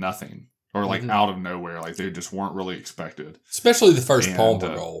off of nothing or like out of nowhere. Like they just weren't really expected. Especially the first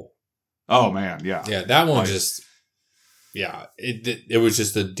Palmer goal. Oh man. Yeah. Yeah. That one it was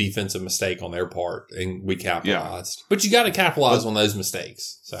just a defensive mistake on their part and we capitalized, but you got to capitalize on those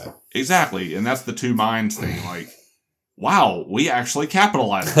mistakes. So exactly. And that's the 2 minds thing. Like, wow, we actually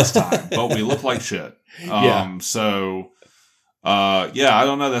capitalized this time, but we look like shit. So, I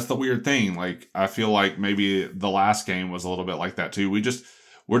don't know. That's the weird thing. Like, I feel like maybe the last game was a little bit like that too. We're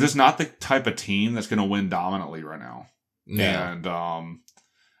just not the type of team that's going to win dominantly right now. No. And,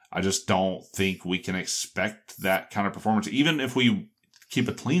 I just don't think we can expect that kind of performance. Even if we keep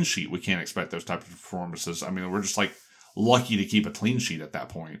a clean sheet, we can't expect those types of performances. I mean, we're just like lucky to keep a clean sheet at that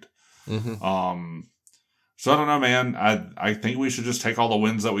point. So I don't know, man. I think we should just take all the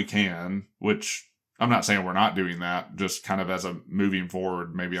wins that we can, which I'm not saying we're not doing that, just kind of as a moving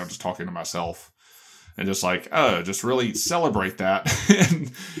forward. Maybe I'm just talking to myself and just like, just really celebrate that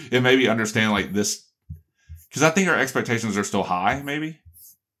and maybe understand like this. Because I think our expectations are still high, maybe.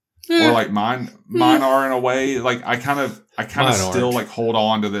 Or like mine are in a way. Like I kind of still like hold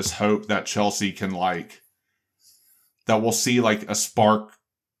on to this hope that Chelsea can like, that we'll see like a spark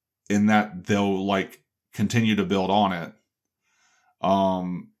in that they'll like continue to build on it.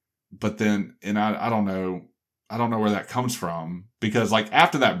 But then, and I don't know where that comes from, because like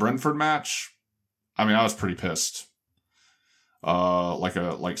after that Brentford match, I mean, I was pretty pissed.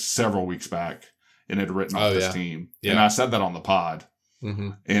 Like several weeks back, and had written off this team. And I said that on the pod.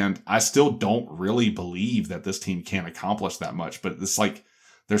 And I still don't really believe that this team can accomplish that much, but it's like,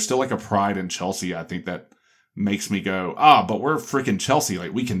 there's still like a pride in Chelsea, I think, that makes me go, but we're freaking Chelsea.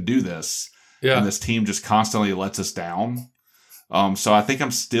 Like we can do this. Yeah. And this team just constantly lets us down. So I think I'm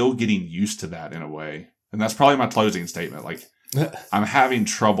still getting used to that in a way. And that's probably my closing statement. Like I'm having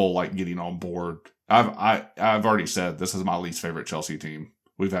trouble like getting on board. I've already said this is my least favorite Chelsea team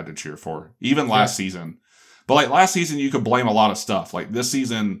we've had to cheer for, even last season. But like last season, you could blame a lot of stuff. Like this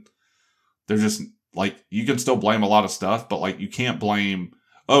season, they're just like, you can still blame a lot of stuff, but like you can't blame,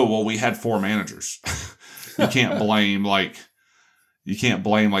 we had 4 managers. You can't blame like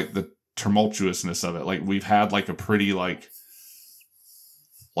the tumultuousness of it. Like we've had like a pretty like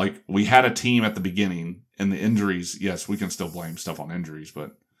we had a team at the beginning, and the injuries, yes, we can still blame stuff on injuries,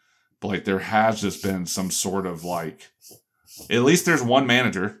 but like there has just been some sort of like, at least there's one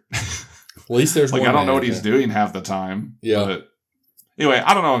manager. At least there's like, one I don't know what manager. he's doing half the time. Yeah. But anyway,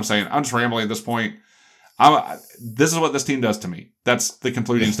 I don't know what I'm saying. I'm just rambling at this point. This is what this team does to me. That's the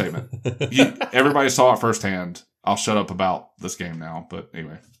concluding statement. Everybody saw it firsthand. I'll shut up about this game now. But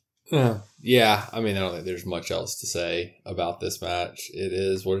anyway. Yeah. I mean, I don't think there's much else to say about this match. It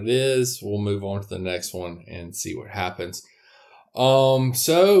is what it is. We'll move on to the next one and see what happens.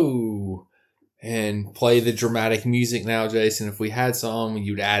 And play the dramatic music now, Jason. If we had some,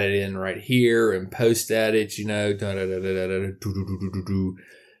 you'd add it in right here and post edit,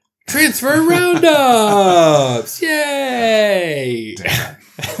 transfer roundups. Yay!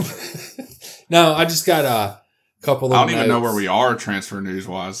 No, I just got a couple of notes. I don't even notes. know where we are transfer news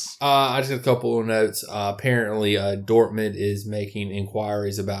wise. I just got a couple of notes. Apparently, Dortmund is making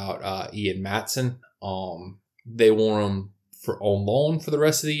inquiries about Ian Maatsen. They want him on loan for the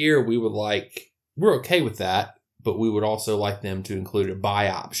rest of the year. We're okay with that, but we would also like them to include a buy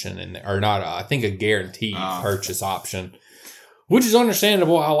option I think a guaranteed purchase option, which is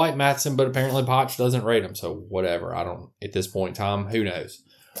understandable. I like Maatsen, but apparently Poch doesn't rate him. So whatever. I don't, at this point in time, who knows?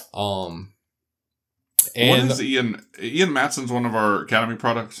 And what is Ian? Ian Matson's one of our Academy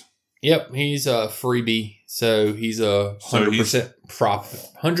products. Yep, he's a freebie, so he's a 100% profit,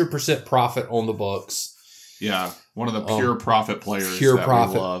 100% profit on the books. Yeah, one of the pure profit players we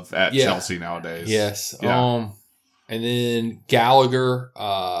love at Chelsea nowadays. Yes. Yeah. And then Gallagher,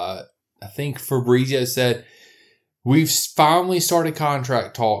 I think Fabrizio said, we've finally started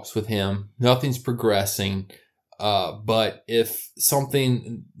contract talks with him. Nothing's progressing. But if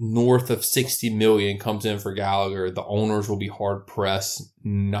something north of 60 million comes in for Gallagher, the owners will be hard pressed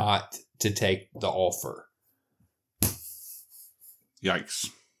not to take the offer. Yikes.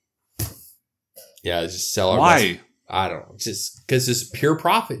 Yeah, just sell our Why? best. I don't know. Just because it's pure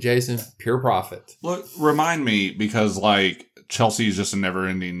profit, Jason. Pure profit. Look, remind me, because like Chelsea is just a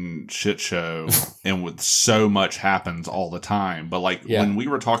never-ending shit show, and with so much happens all the time. But like when we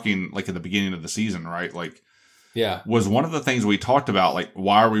were talking, like at the beginning of the season, right? Like, was one of the things we talked about, like,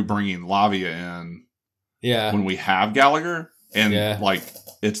 why are we bringing Lavia in? Yeah, when we have Gallagher, and like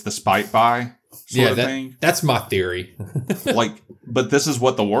it's the spite buy sort of thing. That's my theory. Like, but this is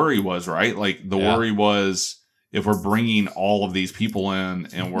what the worry was, right? Like the worry was, if we're bringing all of these people in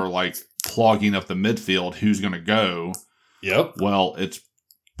and we're like clogging up the midfield, who's going to go? Yep. Well, it's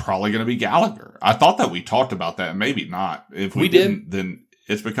probably going to be Gallagher. I thought that we talked about that, and maybe not. If we didn't, then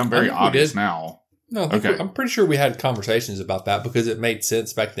it's become very obvious now. No, I'm pretty sure we had conversations about that because it made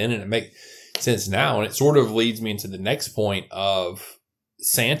sense back then and it makes sense now. And it sort of leads me into the next point of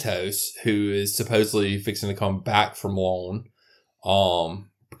Santos, who is supposedly fixing to come back from loan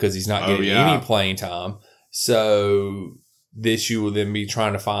because he's not getting any playing time. So this you will then be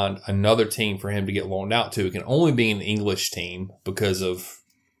trying to find another team for him to get loaned out to. It can only be an English team because of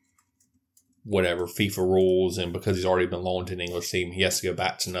whatever FIFA rules, and because he's already been loaned to an English team, he has to go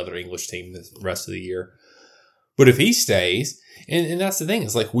back to another English team the rest of the year. But if he stays, and that's the thing,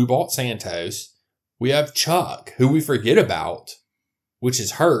 it's like we bought Santos, we have Chuck, who we forget about, which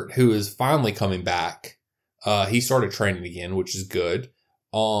is hurt, who is finally coming back. He started training again, which is good.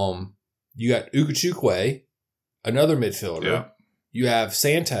 You got Ukachukwe, another midfielder. Yeah. You have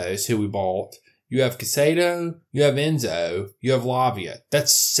Santos, who we bought. You have Casado. You have Enzo. You have Lavia.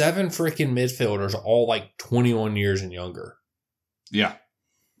 That's 7 freaking midfielders, all like 21 years and younger. Yeah.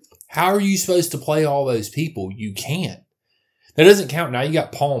 How are you supposed to play all those people? You can't. That doesn't count. Now you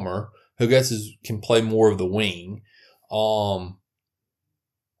got Palmer, who I guess can play more of the wing. I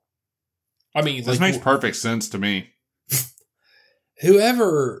mean, this makes perfect sense to me.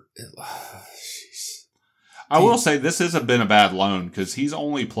 Whoever. I will say this hasn't been a bad loan because he's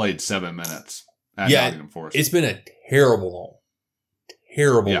only played 7 minutes at Nottingham Forest. It's been a terrible loan.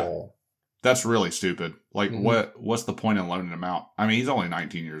 Terrible loan. That's really stupid. Like, what's the point in loaning him out? I mean, he's only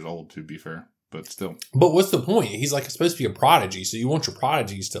 19 years old, to be fair, but still. But what's the point? He's like supposed to be a prodigy, so you want your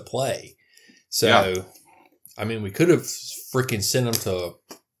prodigies to play. So, I mean, we could have freaking sent him to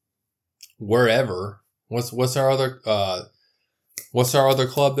wherever. What's our other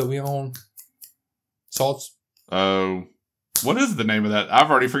club that we own? Salts. Oh, what is the name of that?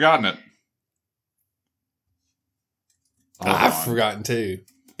 I've already forgotten it. I've forgotten too.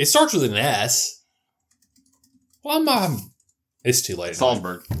 It starts with an S. Well, it's too late.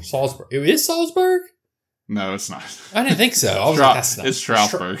 Salzburg. Salzburg. It is Salzburg? No, it's not. I didn't think so. I was like, that's not. It's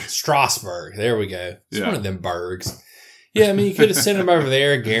Strasbourg. Strasbourg. There we go. It's one of them burgs. Yeah, I mean, you could have sent him over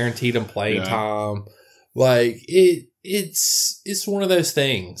there, guaranteed him playing time. Like, it's one of those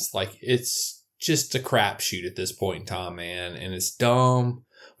things. Like, it's just a crapshoot at this point in time, man. And it's dumb.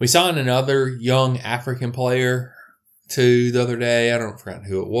 We signed another young African player too the other day. I don't forget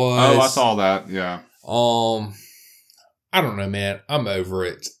who it was. Oh, I saw that. Yeah. I don't know, man. I'm over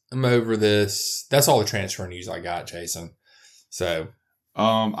it. I'm over this. That's all the transfer news I got, Jason. So,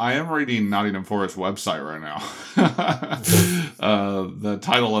 I am reading Nottingham Forest website right now. The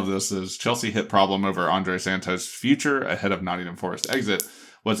title of this is Chelsea hit problem over Andre Santos' future ahead of Nottingham Forest exit.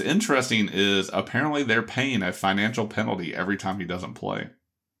 What's interesting is apparently they're paying a financial penalty every time he doesn't play.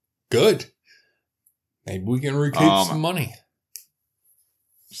 Good. Maybe we can recoup some money.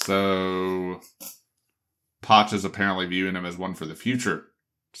 So, Poch is apparently viewing him as one for the future.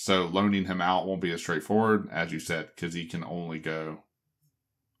 So, loaning him out won't be as straightforward, as you said, because he can only go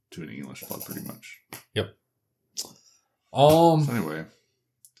to an English club, pretty much. Yep. So anyway.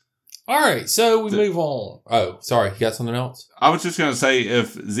 All right, so we move on. Oh, sorry, you got something else? I was just going to say,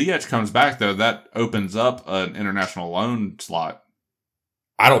 if Ziyech comes back, though, that opens up an international loan slot.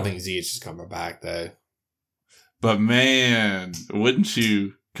 I don't think Ziyech is coming back, though. But man, wouldn't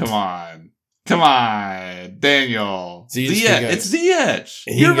you? Come on, Daniel. Ziyech. It's Ziyech.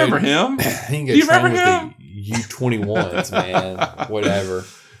 You remember him? Do you remember him? The U21s, man. Whatever.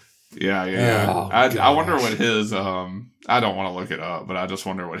 Yeah. Oh, I wonder what his I don't want to look it up, but I just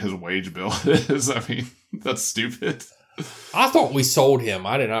wonder what his wage bill is. I mean, that's stupid. I thought we sold him.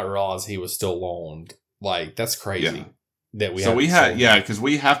 I did not realize he was still loaned. Like, that's crazy. Yeah. That we so we had because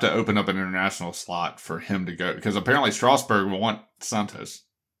we have to open up an international slot for him to go, because apparently Strasbourg will want Santos.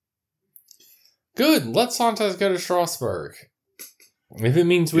 Good. Let Santos go to Strasbourg. If it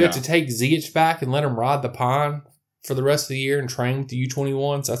means we have to take Ziyech back and let him ride the pine for the rest of the year and train with the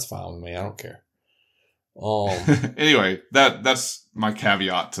U21s, that's fine with me. I don't care. Anyway, that's my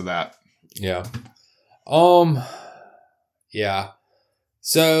caveat to that. Yeah. Yeah.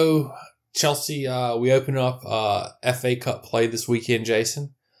 So Chelsea, we open up FA Cup play this weekend,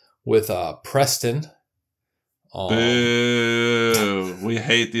 Jason, with Preston. Boo! We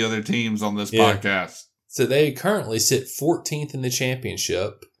hate the other teams on this podcast. So they currently sit 14th in the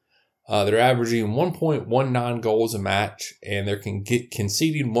championship. They're averaging 1.19 goals a match, and they're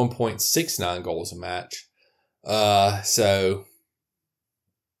conceding 1.69 goals a match. So,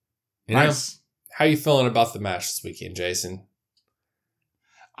 nice. How you feeling about the match this weekend, Jason?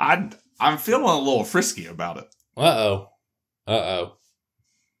 I'm feeling a little frisky about it. Uh-oh.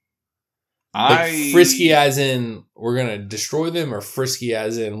 Frisky as in we're going to destroy them, or frisky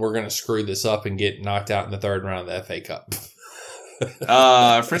as in we're going to screw this up and get knocked out in the third round of the FA Cup?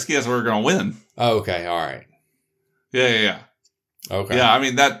 Frisky as we're going to win. Oh, okay, all right. Yeah. Okay. Yeah, I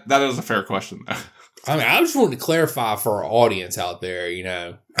mean, that is a fair question, though. I mean, I just wanted to clarify for our audience out there,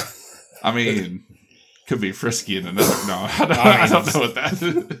 I mean, could be frisky in another. No, I don't know what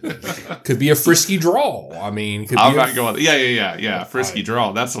that could be a frisky draw. I mean, I'm not going. Yeah. Frisky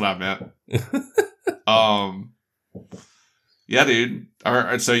draw. That's what I meant. Yeah, dude. All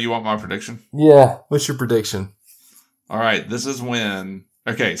right. So you want my prediction? Yeah. What's your prediction? All right. This is when.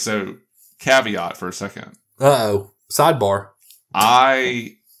 Okay. So caveat for a second. Uh-oh. Sidebar.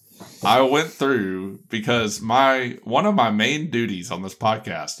 I went through because one of my main duties on this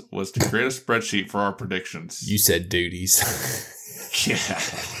podcast was to create a spreadsheet for our predictions. You said duties. Yeah.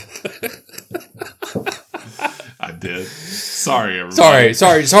 I did. Sorry, everybody.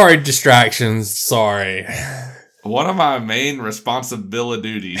 Sorry, distractions. Sorry. One of my main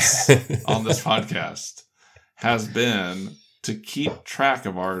responsibilities on this podcast has been to keep track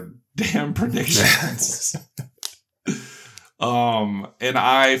of our damn predictions. And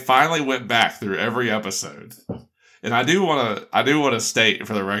I finally went back through every episode, and I do want to state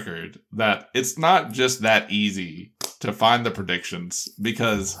for the record that it's not just that easy to find the predictions,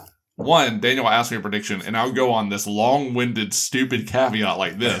 because one, Daniel asked me a prediction and I'll go on this long-winded, stupid caveat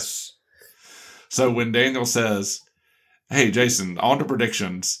like this. So when Daniel says, "Hey, Jason, on to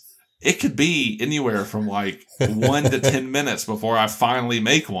predictions," it could be anywhere from like 1 to 10 minutes before I finally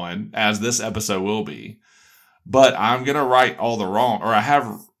make one, as this episode will be. But I'm going to right all the wrong, or I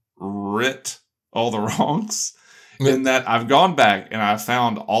have writ all the wrongs, in that I've gone back and I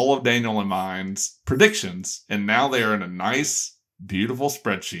found all of Daniel and mine's predictions, and now they are in a nice, beautiful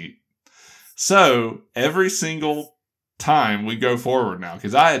spreadsheet. So every single time we go forward now,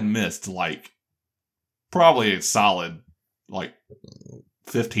 because I had missed like probably a solid like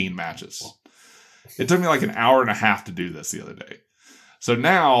 15 matches. It took me like an hour and a half to do this the other day. So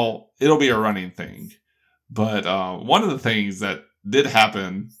now it'll be a running thing. But one of the things that did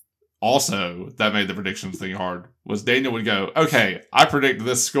happen also that made the predictions thing hard was Daniel would go, "Okay, I predict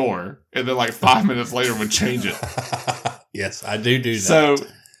this score," and then like 5 minutes later would change it. Yes, I do that. So,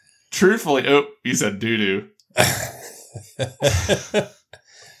 truthfully, you said doo-doo.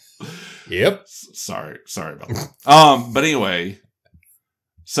 Yep. Sorry about that. But anyway,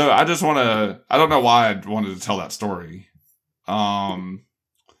 so I just want to, I don't know why I wanted to tell that story.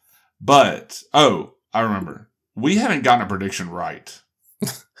 But, I remember. We haven't gotten a prediction right.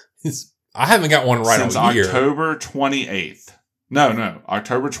 I haven't got one right since all year. October 28th. No,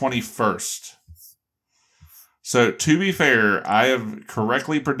 October 21st. So, to be fair, I have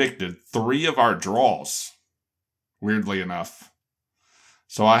correctly predicted 3 of our draws. Weirdly enough.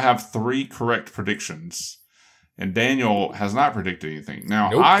 So, I have 3 correct predictions. And Daniel has not predicted anything.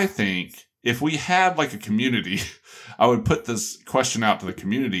 Now, nope. I think if we had like a community, I would put this question out to the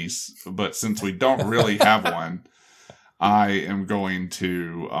communities. But since we don't really have one, I am going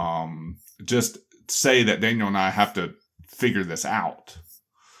to just say that Daniel and I have to figure this out.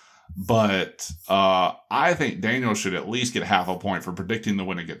 But I think Daniel should at least get half a point for predicting the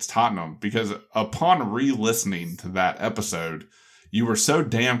win against Tottenham, because upon re-listening to that episode, you were so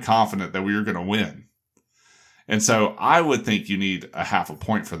damn confident that we were going to win. And so I would think you need a half a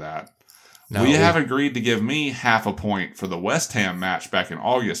point for that. No. We have agreed to give me half a point for the West Ham match back in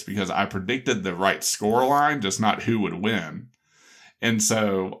August because I predicted the right score line, just not who would win. And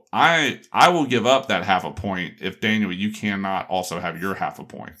so I will give up that half a point if, Daniel, you cannot also have your half a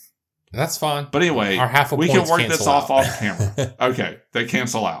point. That's fine. But anyway, our half a we can work this off camera. Okay, they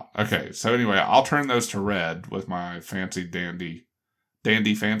cancel out. Okay, so anyway, I'll turn those to red with my fancy dandy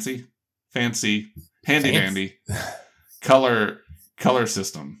color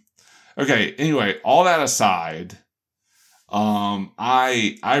system. Okay, anyway, all that aside,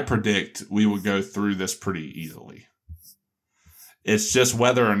 I predict we will go through this pretty easily. It's just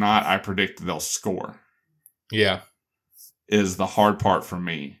whether or not I predict they'll score. Yeah. Is the hard part for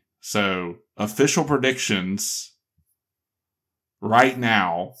me. So, official predictions right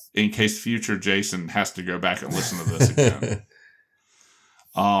now, in case future Jason has to go back and listen to this again.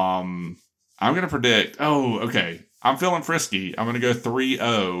 I'm going to predict, I'm feeling frisky. I'm going to go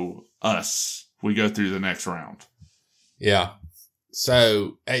 3-0 us. We go through the next round. Yeah.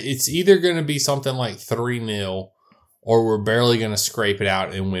 So, it's either going to be something like 3-0 or we're barely going to scrape it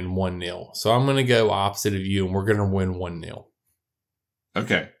out and win 1-0. So, I'm going to go opposite of you and we're going to win 1-0.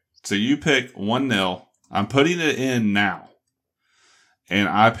 Okay. So you pick 1-0. I'm putting it in now. And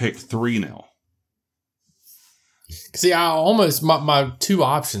I picked 3-0. See, I almost, my two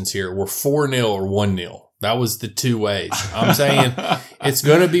options here were 4-0 or 1-0. That was the two ways. I'm saying it's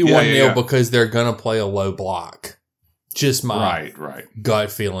going to be 1-0 because they're going to play a low block. Just my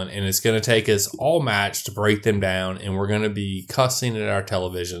gut feeling. And it's going to take us all match to break them down. And we're going to be cussing at our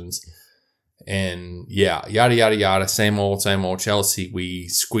televisions. And yeah, yada, yada, yada. Same old Chelsea. We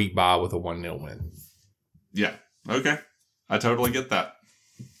squeak by with a 1-0 win. Yeah. Okay. I totally get that.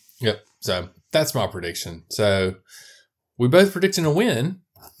 Yep. So that's my prediction. So we both predicting a win.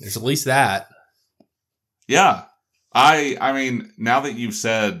 There's at least that. Yeah. I mean, now that you've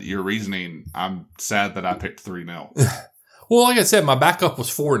said your reasoning, I'm sad that I picked 3-0. Well, like I said, my backup was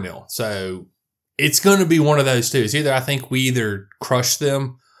 4-0. So it's going to be one of those two. It's either I think we either crush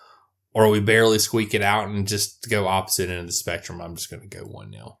them or we barely squeak it out, and just to go opposite end of the spectrum, I'm just going to go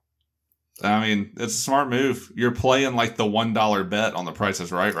 1-0. I mean, it's a smart move. You're playing like the $1 bet on The Price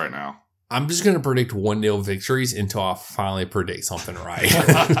is Right now. I'm just going to predict 1-0 victories until I finally predict something right.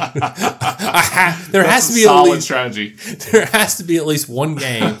 There has to be solid at least strategy. There has to be at least one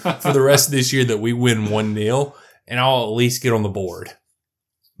game for the rest of this year that we win 1-0, and I'll at least get on the board.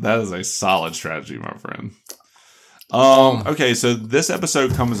 That is a solid strategy, my friend. Okay, so this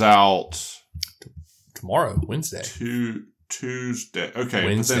episode comes out tomorrow, Wednesday. Tuesday. Okay,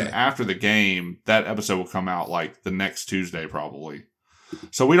 Wednesday. But then after the game, that episode will come out like the next Tuesday probably.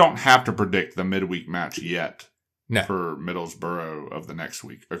 So we don't have to predict the midweek match yet for Middlesbrough of the next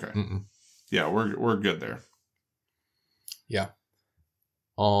week. Okay. Mm-mm. Yeah, we're good there. Yeah.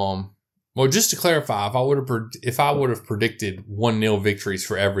 Well, just to clarify, if I would have predicted 1-0 victories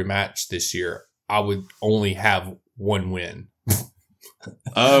for every match this year, I would only have one win.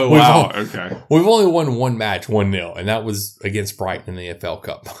 Oh, wow. Okay. We've only won one match, 1-0, and that was against Brighton in the EFL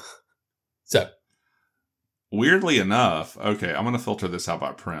Cup. So, weirdly enough, okay, I'm going to filter this out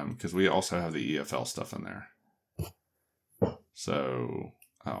by Prem because we also have the EFL stuff in there. So,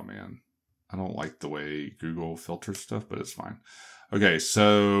 oh man, I don't like the way Google filters stuff, but it's fine. Okay,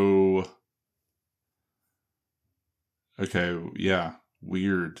 so, okay, yeah,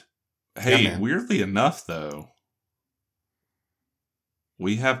 weird. Hey, yeah, weirdly enough, though,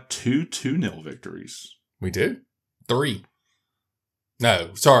 we have 2-0 victories. We do? 3.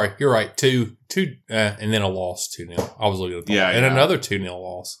 No, sorry, you're right. 2, and then a loss, 2-0. I was looking at that. And another 2-0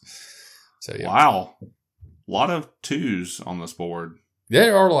 loss. So yeah. Wow. A lot of 2s on this board.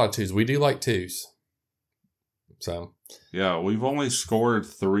 There are a lot of 2s. We do like 2s. So. Yeah, we've only scored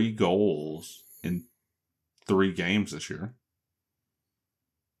 3 goals in 3 games this year.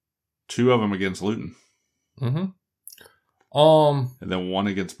 2 of them against Luton. Mm-hmm. And then 1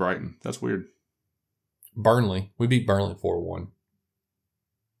 against Brighton. That's weird. Burnley. We beat Burnley 4-1.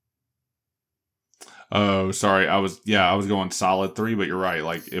 Oh, sorry. I was going solid 3, but you're right.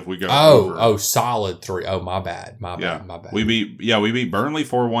 Like if we go solid 3. Oh, my bad. My bad. We beat Burnley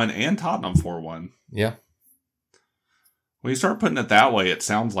 4-1 and Tottenham 4-1. Yeah. When you start putting it that way, it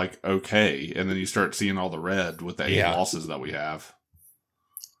sounds like okay, and then you start seeing all the red with the 8 losses that we have.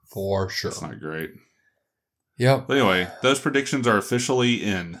 For sure. That's not great. Yep. But anyway, those predictions are officially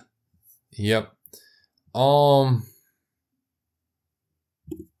in. Yep.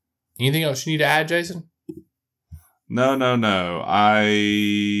 Anything else you need to add, Jason? No. I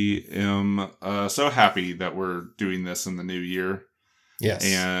am so happy that we're doing this in the new year. Yes.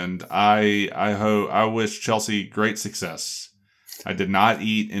 And I wish Chelsea great success. I did not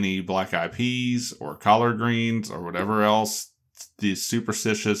eat any black eyed peas or collard greens or whatever else the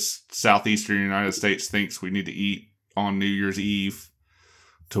superstitious southeastern United States thinks we need to eat on New Year's Eve.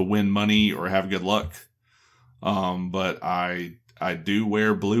 to win money or have good luck. But I do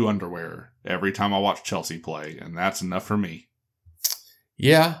wear blue underwear every time I watch Chelsea play, and that's enough for me.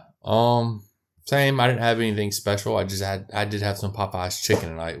 Yeah. Same. I didn't have anything special. I did have some Popeyes chicken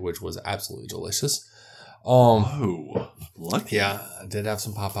tonight, which was absolutely delicious. Lucky. Yeah, I did have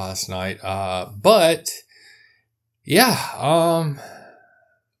some Popeyes tonight. But yeah,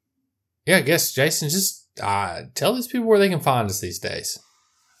 I guess Jason, just tell these people where they can find us these days.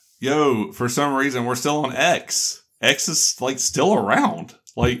 Yo, for some reason we're still on X. X is like still around.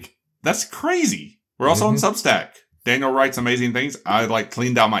 Like, that's crazy. We're also on Substack. Daniel writes amazing things. I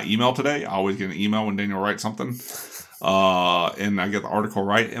cleaned out my email today. I always get an email when Daniel writes something. And I get the article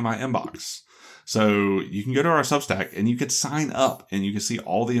right in my inbox. So you can go to our Substack and you could sign up and you can see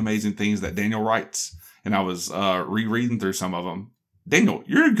all the amazing things that Daniel writes. And I was rereading through some of them. Daniel,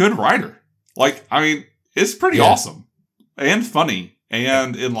 you're a good writer. It's pretty awesome and funny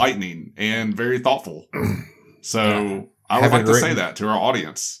and enlightening and very thoughtful. So I would like to say that to our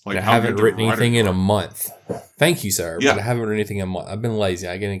audience. I haven't written anything in a month. Thank you, sir. Yeah. But I haven't written anything in a month. I've been lazy.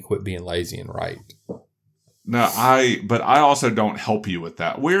 I gotta quit being lazy and write. No, but I also don't help you with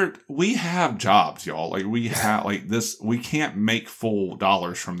that. We have jobs, y'all. We have this. We can't make full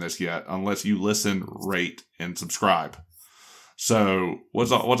dollars from this yet unless you listen, rate, and subscribe. So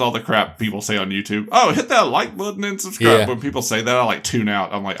what's all the crap people say on YouTube? Oh, hit that like button and subscribe. Yeah. When people say that, I tune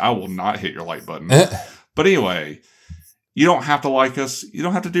out. I'm I will not hit your like button. But anyway, you don't have to like us. You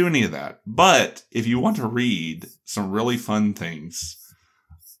don't have to do any of that. But if you want to read some really fun things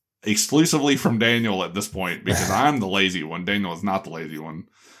exclusively from Daniel at this point, because I'm the lazy one, Daniel is not the lazy one,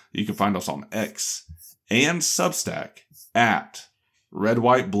 you can find us on X and Substack at Red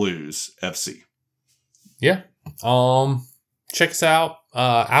White Blues FC. Yeah. Check us out.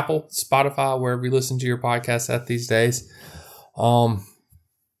 Apple, Spotify, wherever you listen to your podcasts at these days.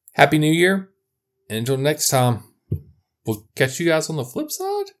 Happy New Year. And until next time, we'll catch you guys on the flip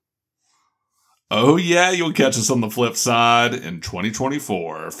side. Oh, yeah, you'll catch us on the flip side in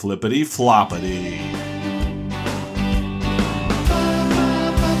 2024. Flippity floppity.